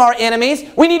weapons from our enemies.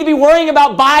 We need to be worrying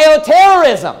about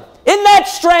bioterrorism. Isn't that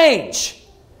strange?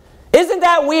 Isn't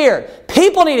that weird?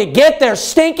 People need to get their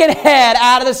stinking head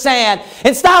out of the sand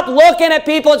and stop looking at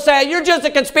people and saying, you're just a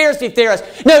conspiracy theorist.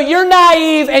 No, you're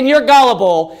naive and you're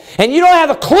gullible and you don't have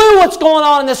a clue what's going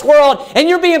on in this world and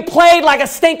you're being played like a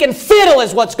stinking fiddle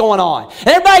is what's going on. And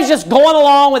everybody's just going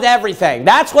along with everything.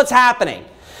 That's what's happening.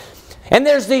 And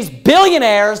there's these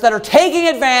billionaires that are taking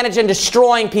advantage and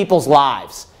destroying people's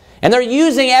lives. And they're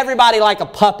using everybody like a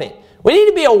puppet. We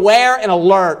need to be aware and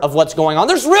alert of what's going on.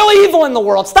 There's real evil in the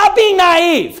world. Stop being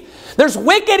naive. There's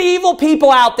wicked, evil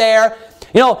people out there.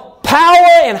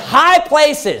 Power in high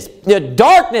places,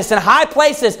 darkness in high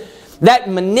places that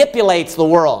manipulates the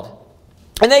world.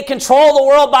 And they control the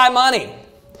world by money.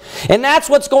 And that's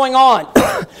what's going on.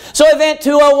 So Event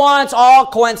 201, it's all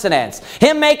coincidence.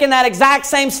 Him making that exact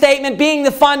same statement, being the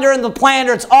funder and the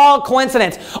planner, it's all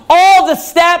coincidence. All the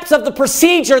steps of the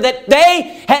procedure that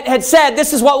they had said,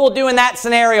 this is what we'll do in that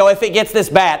scenario if it gets this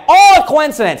bad. All a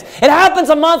coincidence. It happens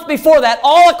a month before that.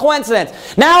 All a coincidence.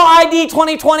 Now ID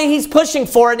 2020, he's pushing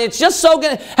for it, and it's just so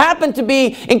going to happen to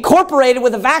be incorporated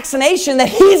with a vaccination that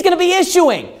he's going to be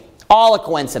issuing. All a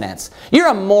coincidence. You're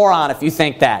a moron if you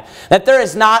think that there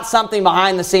is not something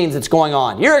behind the scenes that's going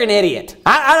on. You're an idiot.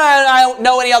 I don't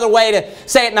know any other way to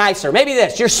say it nicer. Maybe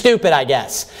this. You're stupid, I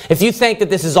guess, if you think that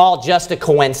this is all just a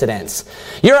coincidence.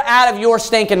 You're out of your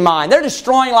stinking mind. They're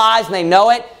destroying lives and they know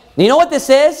it. You know what this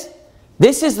is?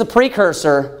 This is the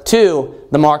precursor to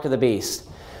the mark of the beast.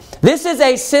 This is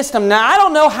a system. Now, I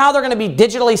don't know how they're going to be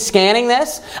digitally scanning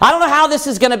this. I don't know how this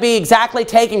is going to be exactly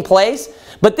taking place.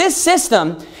 But this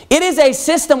system, it is a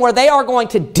system where they are going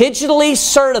to digitally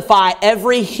certify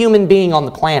every human being on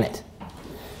the planet.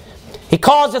 He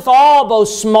causeth all, both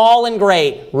small and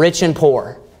great, rich and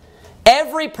poor.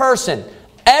 Every person,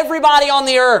 everybody on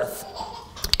the earth,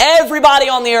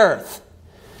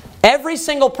 every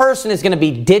single person is going to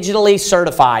be digitally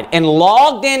certified and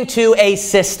logged into a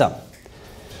system.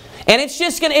 And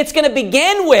it's going to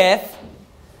begin with,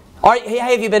 hey,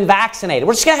 have you been vaccinated?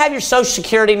 We're just going to have your social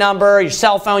security number, your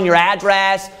cell phone, your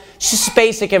address. It's just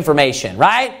basic information,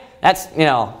 right? That's,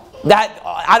 that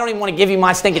I don't even want to give you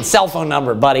my stinking cell phone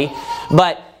number, buddy.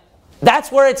 But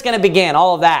that's where it's going to begin,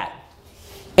 all of that.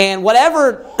 And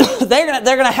whatever, they're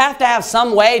going to have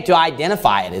some way to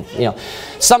identify it,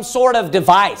 some sort of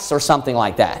device or something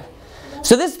like that.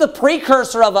 So this is the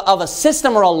precursor of a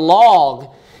system or a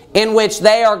log in which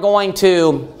they are going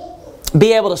to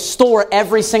be able to store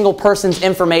every single person's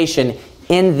information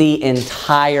in the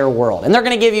entire world. And they're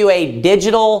going to give you a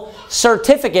digital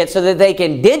certificate so that they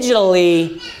can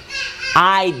digitally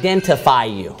identify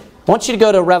you. I want you to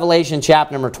go to Revelation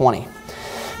chapter number 20.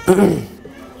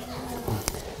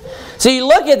 So you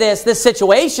look at this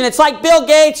situation, it's like Bill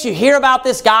Gates. You hear about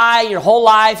this guy your whole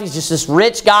life. He's just this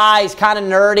rich guy. He's kind of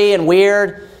nerdy and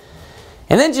weird.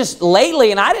 And then just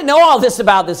lately, and I didn't know all this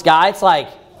about this guy, it's like,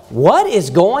 what is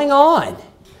going on?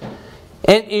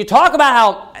 And you talk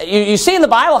about how, you see in the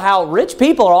Bible how rich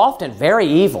people are often very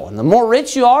evil. And the more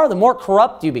rich you are, the more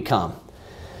corrupt you become.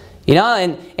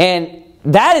 And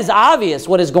that is obvious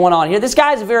what is going on here. This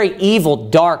guy is a very evil,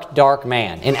 dark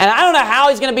man. And I don't know how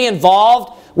he's going to be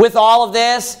involved with all of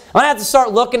this. I'm going to have to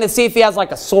start looking to see if he has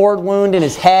like a sword wound in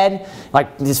his head.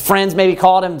 Like his friends maybe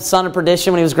called him son of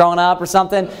perdition when he was growing up or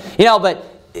something. But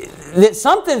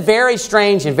something very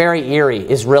strange and very eerie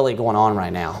is really going on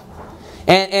right now.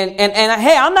 And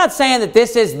hey, I'm not saying that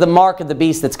this is the mark of the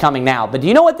beast that's coming now. But do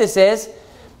you know what this is?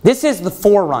 This is the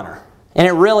forerunner. And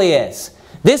it really is.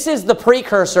 This is the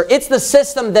precursor. It's the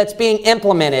system that's being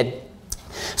implemented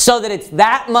so that it's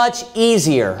that much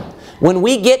easier when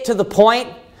we get to the point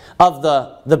of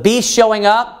the beast showing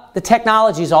up. The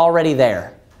technology's already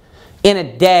there. In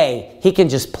a day, he can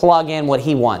just plug in what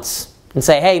he wants and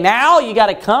say, hey, now you got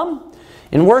to come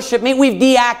and worship me. We've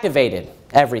deactivated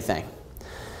everything.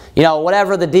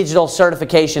 Whatever the digital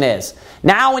certification is.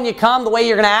 Now when you come, the way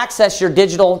you're going to access your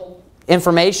digital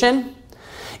information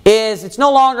is it's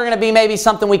no longer going to be maybe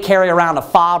something we carry around, a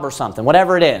fob or something,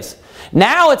 whatever it is.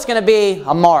 Now it's going to be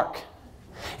a mark.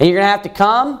 And you're going to have to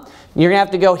come. You're going to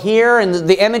have to go here, and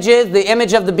the image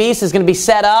of the beast is going to be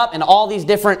set up in all these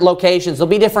different locations. There'll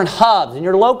be different hubs in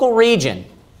your local region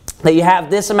that you have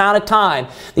this amount of time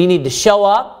that you need to show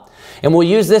up. And we'll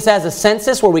use this as a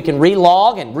census where we can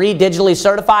re-log and re-digitally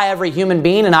certify every human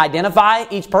being and identify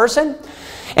each person.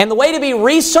 And the way to be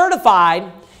recertified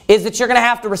is that you're going to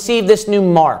have to receive this new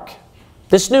mark.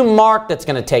 This new mark that's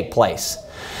going to take place.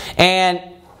 And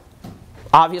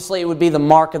obviously it would be the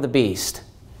mark of the beast.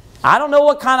 I don't know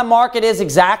what kind of mark it is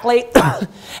exactly.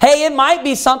 Hey, it might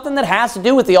be something that has to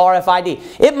do with the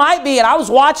RFID. It might be, and I was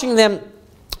watching them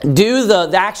do the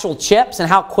actual chips and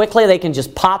how quickly they can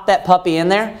just pop that puppy in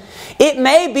there. It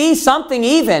may be something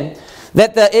even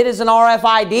that it is an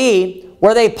RFID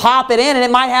where they pop it in, and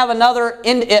it might have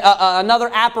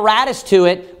another apparatus to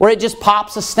it where it just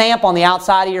pops a stamp on the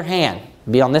outside of your hand.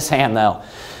 It'll be on this hand though.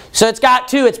 So it's got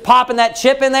two. It's popping that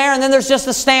chip in there, and then there's just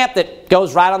a stamp that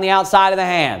goes right on the outside of the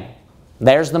hand.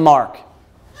 There's the mark.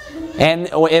 And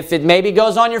if it maybe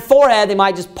goes on your forehead, they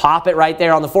might just pop it right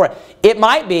there on the forehead. It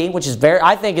might be, which is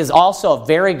I think is also a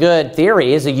very good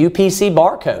theory, is a UPC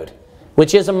barcode,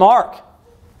 which is a mark.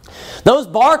 Those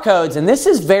barcodes, and this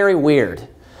is very weird.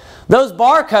 Those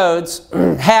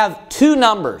barcodes have two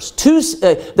numbers.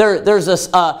 There's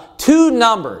two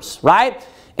numbers, right?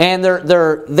 And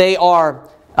they are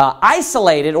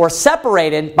isolated or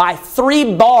separated by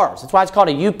 3 bars. That's why it's called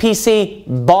a UPC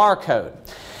barcode.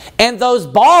 And those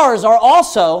bars are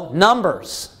also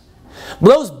numbers.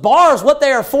 Those bars, what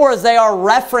they are for is they are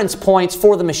reference points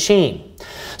for the machine.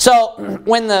 So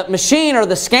when the machine or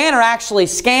the scanner actually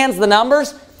scans the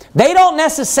numbers, they don't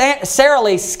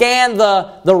necessarily scan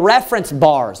the reference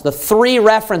bars, the 3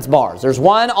 reference bars. There's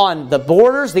one on the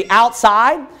borders, the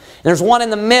outside, and there's one in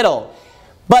the middle.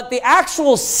 But the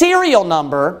actual serial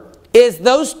number is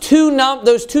those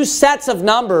two sets of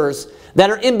numbers that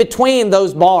are in between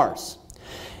those bars.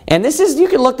 And this is, you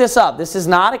can look this up. This is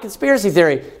not a conspiracy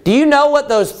theory. Do you know what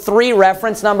those 3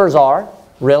 reference numbers are?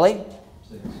 Really?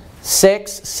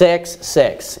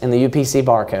 666 in the UPC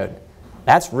barcode.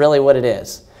 That's really what it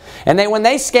is. And when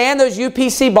they scan those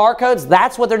UPC barcodes,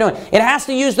 that's what they're doing. It has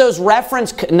to use those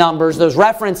reference numbers, those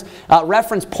reference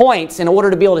points in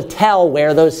order to be able to tell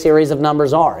where those series of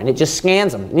numbers are. And it just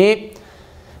scans them.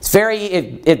 It's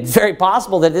very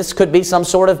possible that this could be some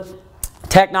sort of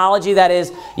technology that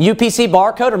is UPC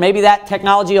barcode, or maybe that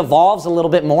technology evolves a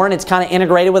little bit more and it's kind of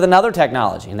integrated with another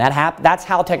technology. And that's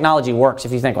how technology works.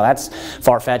 If you think, well, that's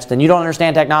far-fetched, then you don't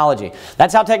understand technology.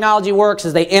 That's how technology works,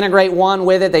 is they integrate one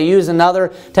with it. They use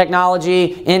another technology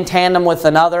in tandem with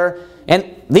another.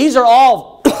 And these are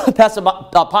all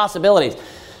possibilities.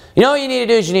 You know what you need to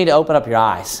do is you need to open up your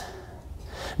eyes.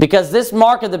 Because this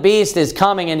mark of the beast is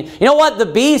coming. And you know what? The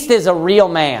beast is a real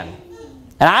man.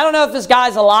 And I don't know if this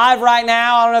guy's alive right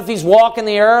now. I don't know if he's walking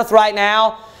the earth right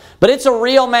now. But it's a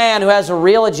real man who has a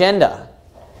real agenda.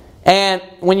 And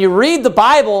when you read the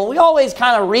Bible, we always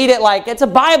kind of read it like it's a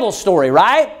Bible story,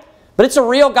 right? But it's a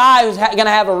real guy who's going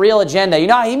to have a real agenda. You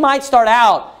know, he might start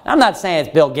out, I'm not saying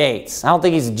it's Bill Gates. I don't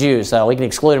think he's a Jew, so we can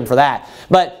exclude him for that.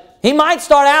 But he might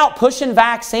start out pushing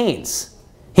vaccines.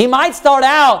 He might start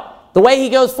out the way he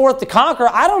goes forth to conquer.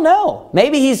 I don't know.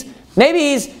 Maybe he's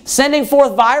sending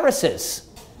forth viruses.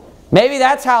 Maybe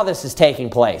that's how this is taking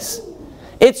place.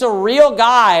 It's a real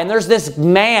guy, and there's this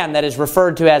man that is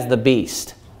referred to as the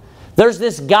beast. There's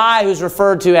this guy who's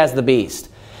referred to as the beast.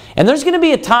 And there's going to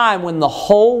be a time when the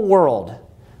whole world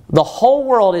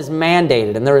is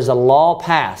mandated, and there is a law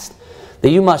passed that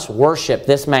you must worship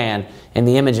this man in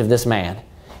the image of this man.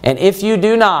 And if you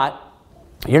do not,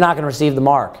 you're not going to receive the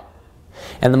mark.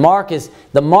 And the mark is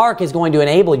going to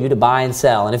enable you to buy and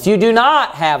sell. And if you do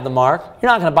not have the mark,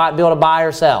 you're not going to be able to buy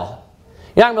or sell.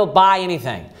 You're not going to be able to buy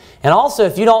anything. And also,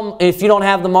 if you don't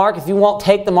have the mark, if you won't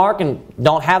take the mark and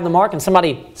don't have the mark, and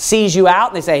somebody sees you out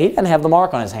and they say, he doesn't have the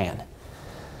mark on his hand.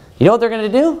 You know what they're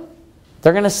going to do?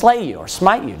 They're going to slay you or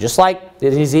smite you. Just like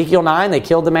in Ezekiel 9, they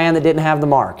killed the man that didn't have the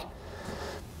mark.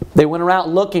 They went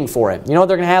around looking for it. You know what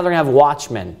they're going to have? They're going to have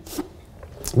watchmen.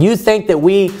 You think that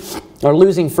we are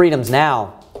losing freedoms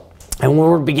now, and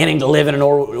we're beginning to live in an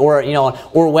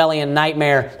Orwellian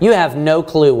nightmare. You have no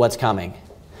clue what's coming.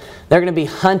 They're going to be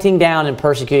hunting down and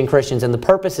persecuting Christians, and the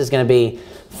purpose is going to be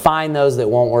find those that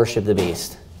won't worship the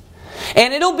beast.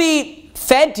 And it'll be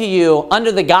fed to you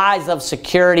under the guise of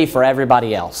security for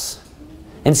everybody else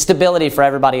and stability for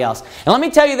everybody else. And let me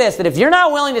tell you this, that if you're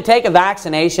not willing to take a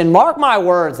vaccination, mark my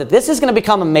words that this is going to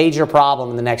become a major problem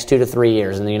in the next 2 to 3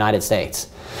 years in the United States.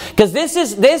 Because this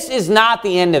is not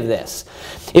the end of this.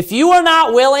 If you are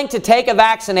not willing to take a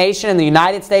vaccination in the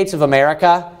United States of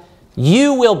America,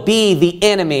 you will be the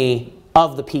enemy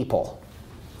of the people.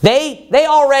 They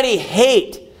already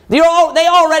hate. They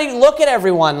already look at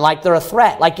everyone like they're a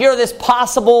threat. Like you're this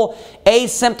possible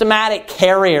asymptomatic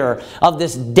carrier of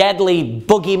this deadly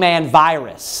boogeyman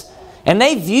virus. And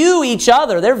they view each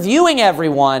other. They're viewing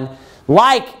everyone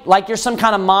like you're some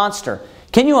kind of monster.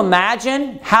 Can you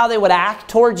imagine how they would act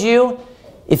towards you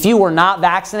if you were not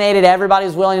vaccinated? Everybody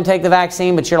was willing to take the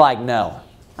vaccine, but you're like, no,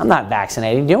 I'm not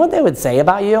vaccinated. Do you know what they would say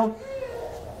about you?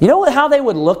 You know how they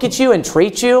would look at you and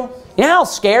treat you? You know how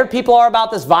scared people are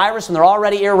about this virus and they're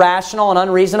already irrational and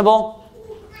unreasonable?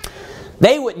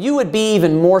 You would be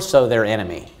even more so their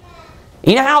enemy.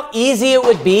 You know how easy it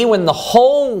would be when the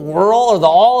whole world or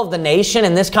all of the nation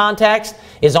in this context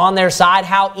is on their side,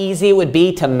 how easy it would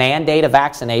be to mandate a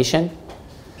vaccination?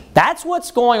 That's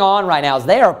what's going on right now, is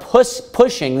they are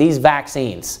pushing these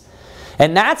vaccines.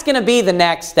 And that's going to be the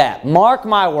next step. Mark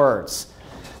my words.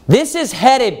 This is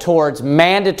headed towards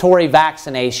mandatory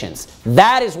vaccinations.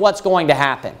 That is what's going to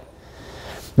happen.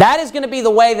 That is going to be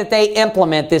the way that they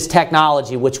implement this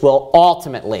technology, which will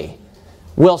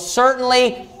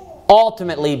certainly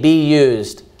ultimately be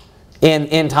used in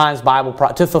end times Bible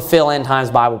to fulfill end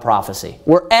times Bible prophecy,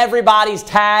 where everybody's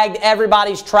tagged,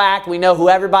 everybody's tracked, we know who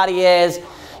everybody is,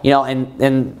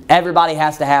 and everybody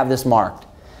has to have this mark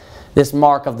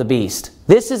of the beast.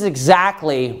 This is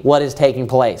exactly what is taking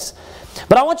place.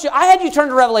 But I had you turn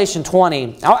to Revelation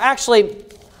 20. I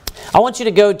want you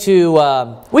to go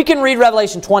to, we can read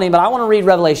Revelation 20, but I want to read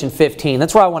Revelation 15.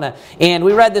 That's where I want to end.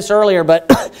 We read this earlier, but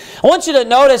I want you to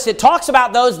notice it talks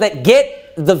about those that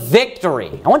get the victory.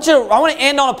 I want to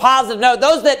end on a positive note.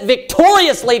 Those that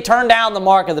victoriously turn down the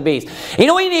mark of the beast. You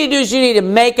know what you need to do is you need to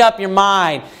make up your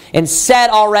mind and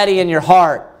set already in your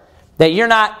heart that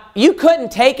you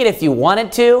couldn't take it if you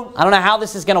wanted to. I don't know how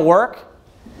this is going to work.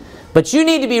 But you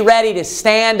need to be ready to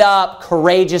stand up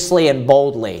courageously and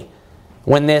boldly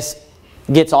when this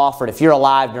gets offered, if you're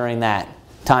alive during that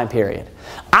time period.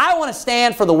 I want to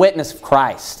stand for the witness of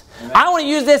Christ. I want to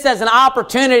use this as an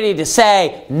opportunity to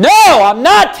say, no, I'm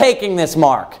not taking this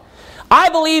mark. I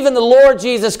believe in the Lord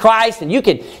Jesus Christ, and you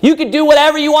could do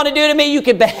whatever you want to do to me. You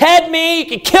could behead me. You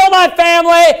could kill my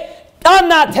family. I'm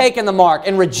not taking the mark,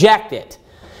 and reject it.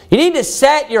 You need to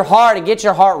set your heart and get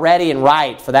your heart ready and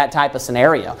right for that type of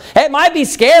scenario. It might be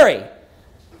scary.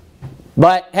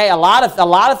 But hey, a lot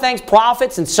of things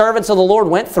prophets and servants of the Lord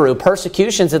went through,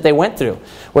 persecutions that they went through,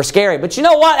 were scary. But you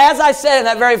know what? As I said in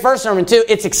that very first sermon too,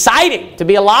 it's exciting to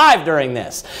be alive during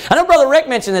this. I know Brother Rick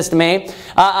mentioned this to me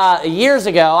years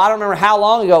ago. I don't remember how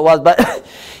long ago it was, but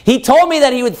he told me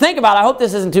that he would think about, I hope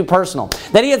this isn't too personal,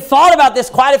 that he had thought about this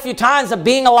quite a few times of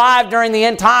being alive during the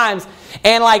end times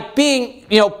and like being,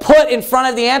 put in front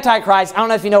of the Antichrist. I don't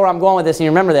know if you know where I'm going with this and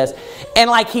you remember this. And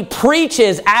like he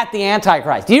preaches at the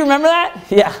Antichrist. Do you remember that?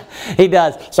 Yeah, he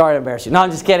does. Sorry to embarrass you. No, I'm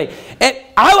just kidding. And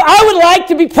I would like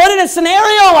to be put in a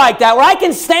scenario like that where I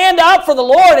can stand up for the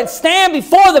Lord and stand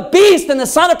before the beast and the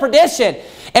son of perdition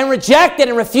and reject it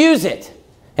and refuse it.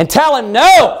 And tell him,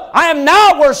 no, I am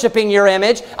not worshiping your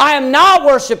image. I am not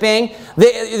worshiping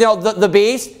the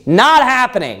beast. Not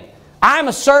happening. I am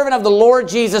a servant of the Lord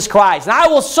Jesus Christ. And I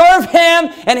will serve Him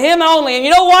and Him only. And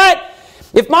you know what?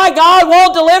 If my God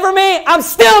won't deliver me, I'm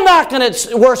still not going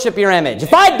to worship your image.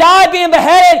 If I die being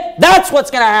beheaded, that's what's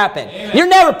going to happen. Amen. You're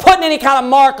never putting any kind of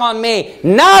mark on me.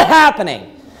 Not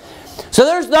happening. So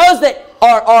there's those that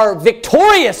are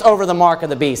victorious over the mark of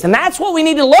the beast. And that's what we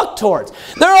need to look towards.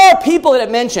 There are people that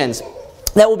it mentions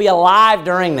that will be alive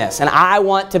during this. And I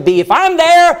want to be. If I'm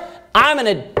there,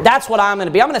 that's what I'm going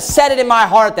to be. I'm going to set it in my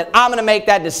heart that I'm going to make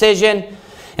that decision.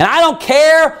 And I don't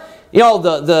care,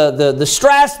 the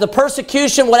stress, the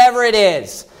persecution, whatever it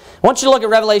is. I want you to look at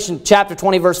Revelation chapter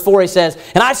 20, verse 4. He says,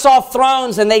 and I saw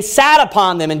thrones, and they sat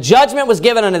upon them, and judgment was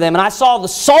given unto them. And I saw the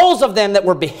souls of them that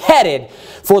were beheaded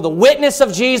for the witness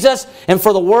of Jesus and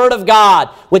for the word of God,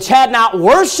 which had not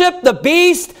worshipped the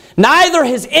beast, neither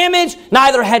his image,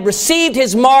 neither had received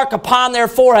his mark upon their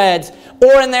foreheads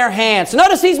or in their hands. So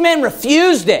notice these men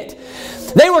refused it.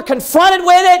 They were confronted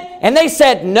with it, and they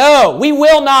said, no, we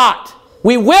will not.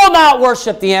 We will not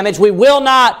worship the image. We will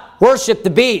not worship the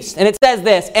beast. And it says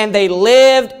this, and they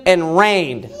lived and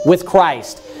reigned with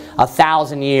Christ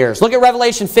 1,000 years. Look at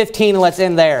Revelation 15 and let's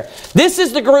end there. This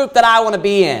is the group that I want to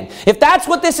be in. If that's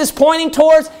what this is pointing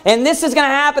towards, and this is going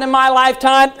to happen in my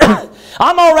lifetime,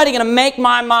 I'm already going to make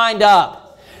my mind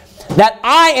up that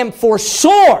I am for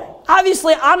sure.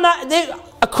 Obviously,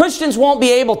 Christians won't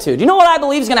be able to. Do you know what I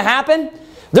believe is going to happen?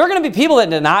 There are going to be people that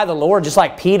deny the Lord just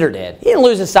like Peter did. He didn't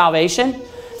lose his salvation.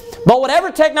 But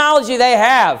whatever technology they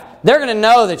have, they're going to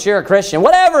know that you're a Christian.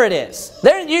 Whatever it is.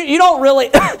 You're not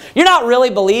really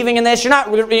believing in this. You're not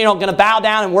going to bow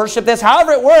down and worship this.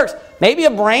 However it works. Maybe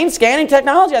a brain scanning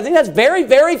technology. I think that's very,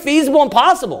 very feasible and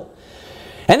possible.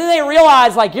 And then they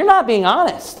realize, you're not being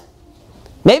honest.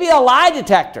 Maybe a lie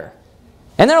detector.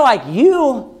 And they're like,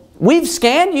 we've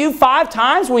scanned you 5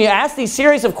 times when you ask these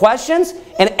series of questions,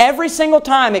 and every single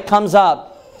time it comes up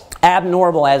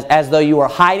abnormal as though you were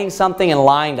hiding something and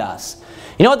lying to us.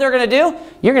 You know what they're going to do?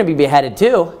 You're going to be beheaded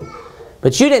too.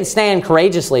 But you didn't stand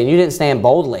courageously and you didn't stand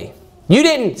boldly. You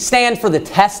didn't stand for the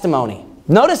testimony.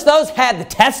 Notice those had the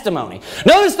testimony.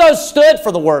 Notice those stood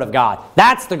for the Word of God.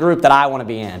 That's the group that I want to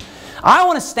be in. I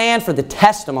want to stand for the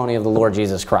testimony of the Lord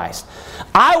Jesus Christ.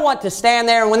 I want to stand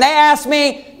there, and when they ask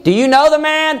me, do you know the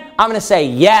man? I'm going to say,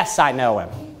 yes, I know him.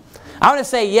 I'm going to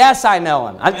say, yes, I know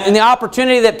him. And the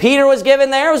opportunity that Peter was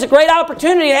given there was a great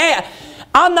opportunity. Hey,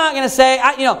 I'm not going to say,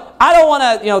 I don't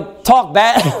want to, talk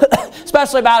bad,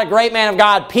 especially about a great man of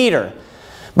God, Peter.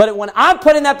 But when I'm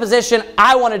put in that position,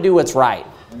 I want to do what's right.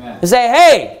 Amen. And say,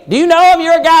 hey, do you know him?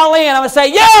 You're a Galilean. I'm going to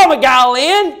say, yeah, I'm a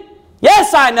Galilean.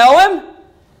 Yes, I know him.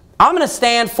 I'm going to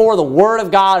stand for the Word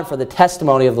of God and for the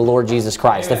testimony of the Lord Jesus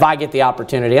Christ. Amen. If I get the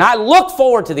opportunity. And I look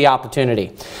forward to the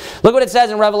opportunity. Look what it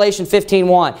says in Revelation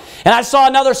 15:1. And I saw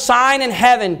another sign in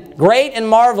heaven, great and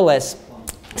marvelous,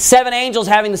 7 angels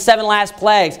having the 7 last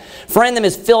plagues, for in them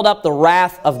is filled up the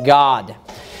wrath of God.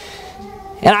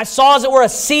 And I saw as it were a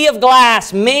sea of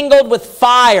glass mingled with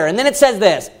fire. And then it says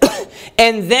this,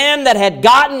 and them that had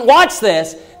gotten, watch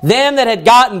this, them that had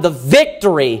gotten the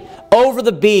victory over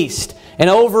the beast, and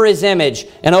over his image,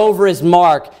 and over his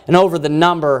mark, and over the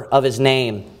number of his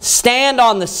name, stand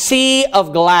on the sea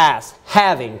of glass,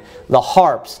 having the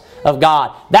harps of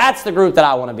God. That's the group that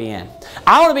I want to be in.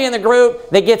 I want to be in the group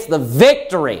that gets the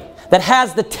victory, that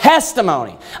has the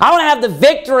testimony. I want to have the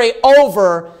victory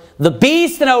over the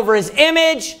beast and over his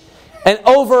image and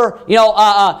over,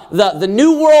 the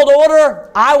New World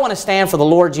Order. I want to stand for the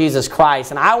Lord Jesus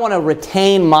Christ, and I want to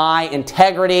retain my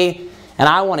integrity, and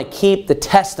I want to keep the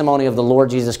testimony of the Lord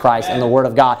Jesus Christ and the Word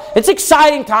of God. It's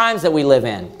exciting times that we live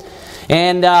in.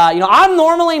 And, I'm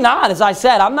normally not, as I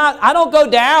said, I don't go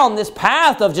down this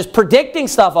path of just predicting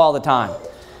stuff all the time.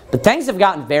 But things have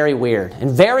gotten very weird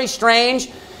and very strange.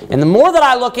 And the more that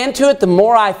I look into it, the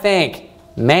more I think,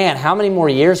 man, how many more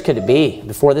years could it be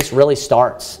before this really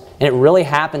starts? And it really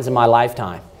happens in my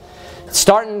lifetime. It's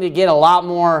starting to get a lot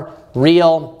more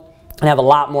real and have a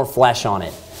lot more flesh on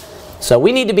it. So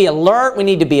we need to be alert. We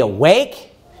need to be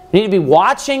awake. We need to be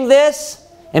watching this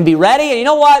and be ready. And you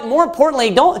know what? More importantly,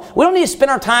 we don't need to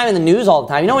spend our time in the news all the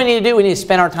time. You know what we need to do? We need to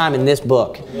spend our time in this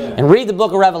book and read the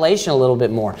book of Revelation a little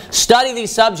bit more. Study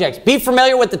these subjects. Be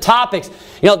familiar with the topics.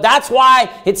 That's why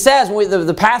it says,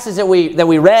 the passage that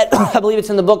we read, I believe it's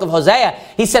in the book of Hosea,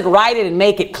 he said, write it and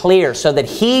make it clear so that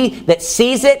he that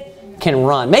sees it can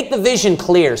run. Make the vision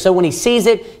clear so when he sees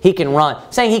it, he can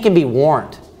run. Saying he can be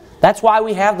warned. That's why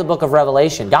we have the book of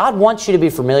Revelation. God wants you to be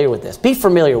familiar with this. Be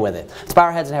familiar with it. Let's bow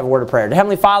our heads and have a word of prayer.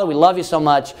 Heavenly Father, we love you so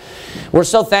much. We're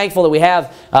so thankful that we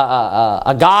have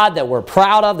a God that we're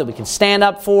proud of, that we can stand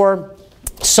up for.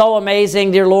 So amazing,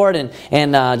 dear Lord,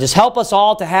 and just help us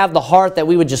all to have the heart that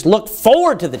we would just look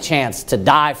forward to the chance to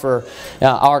die for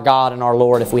our God and our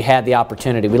Lord if we had the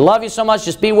opportunity. We love you so much.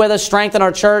 Just be with us. Strengthen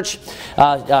our church.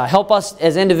 Help us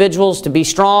as individuals to be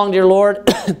strong, dear Lord.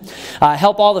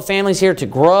 Help all the families here to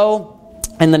grow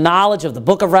in the knowledge of the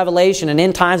book of Revelation and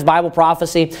end times Bible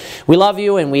prophecy. We love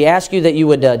you, and we ask you that you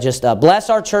would just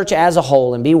bless our church as a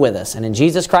whole and be with us. And in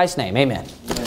Jesus Christ's name, amen.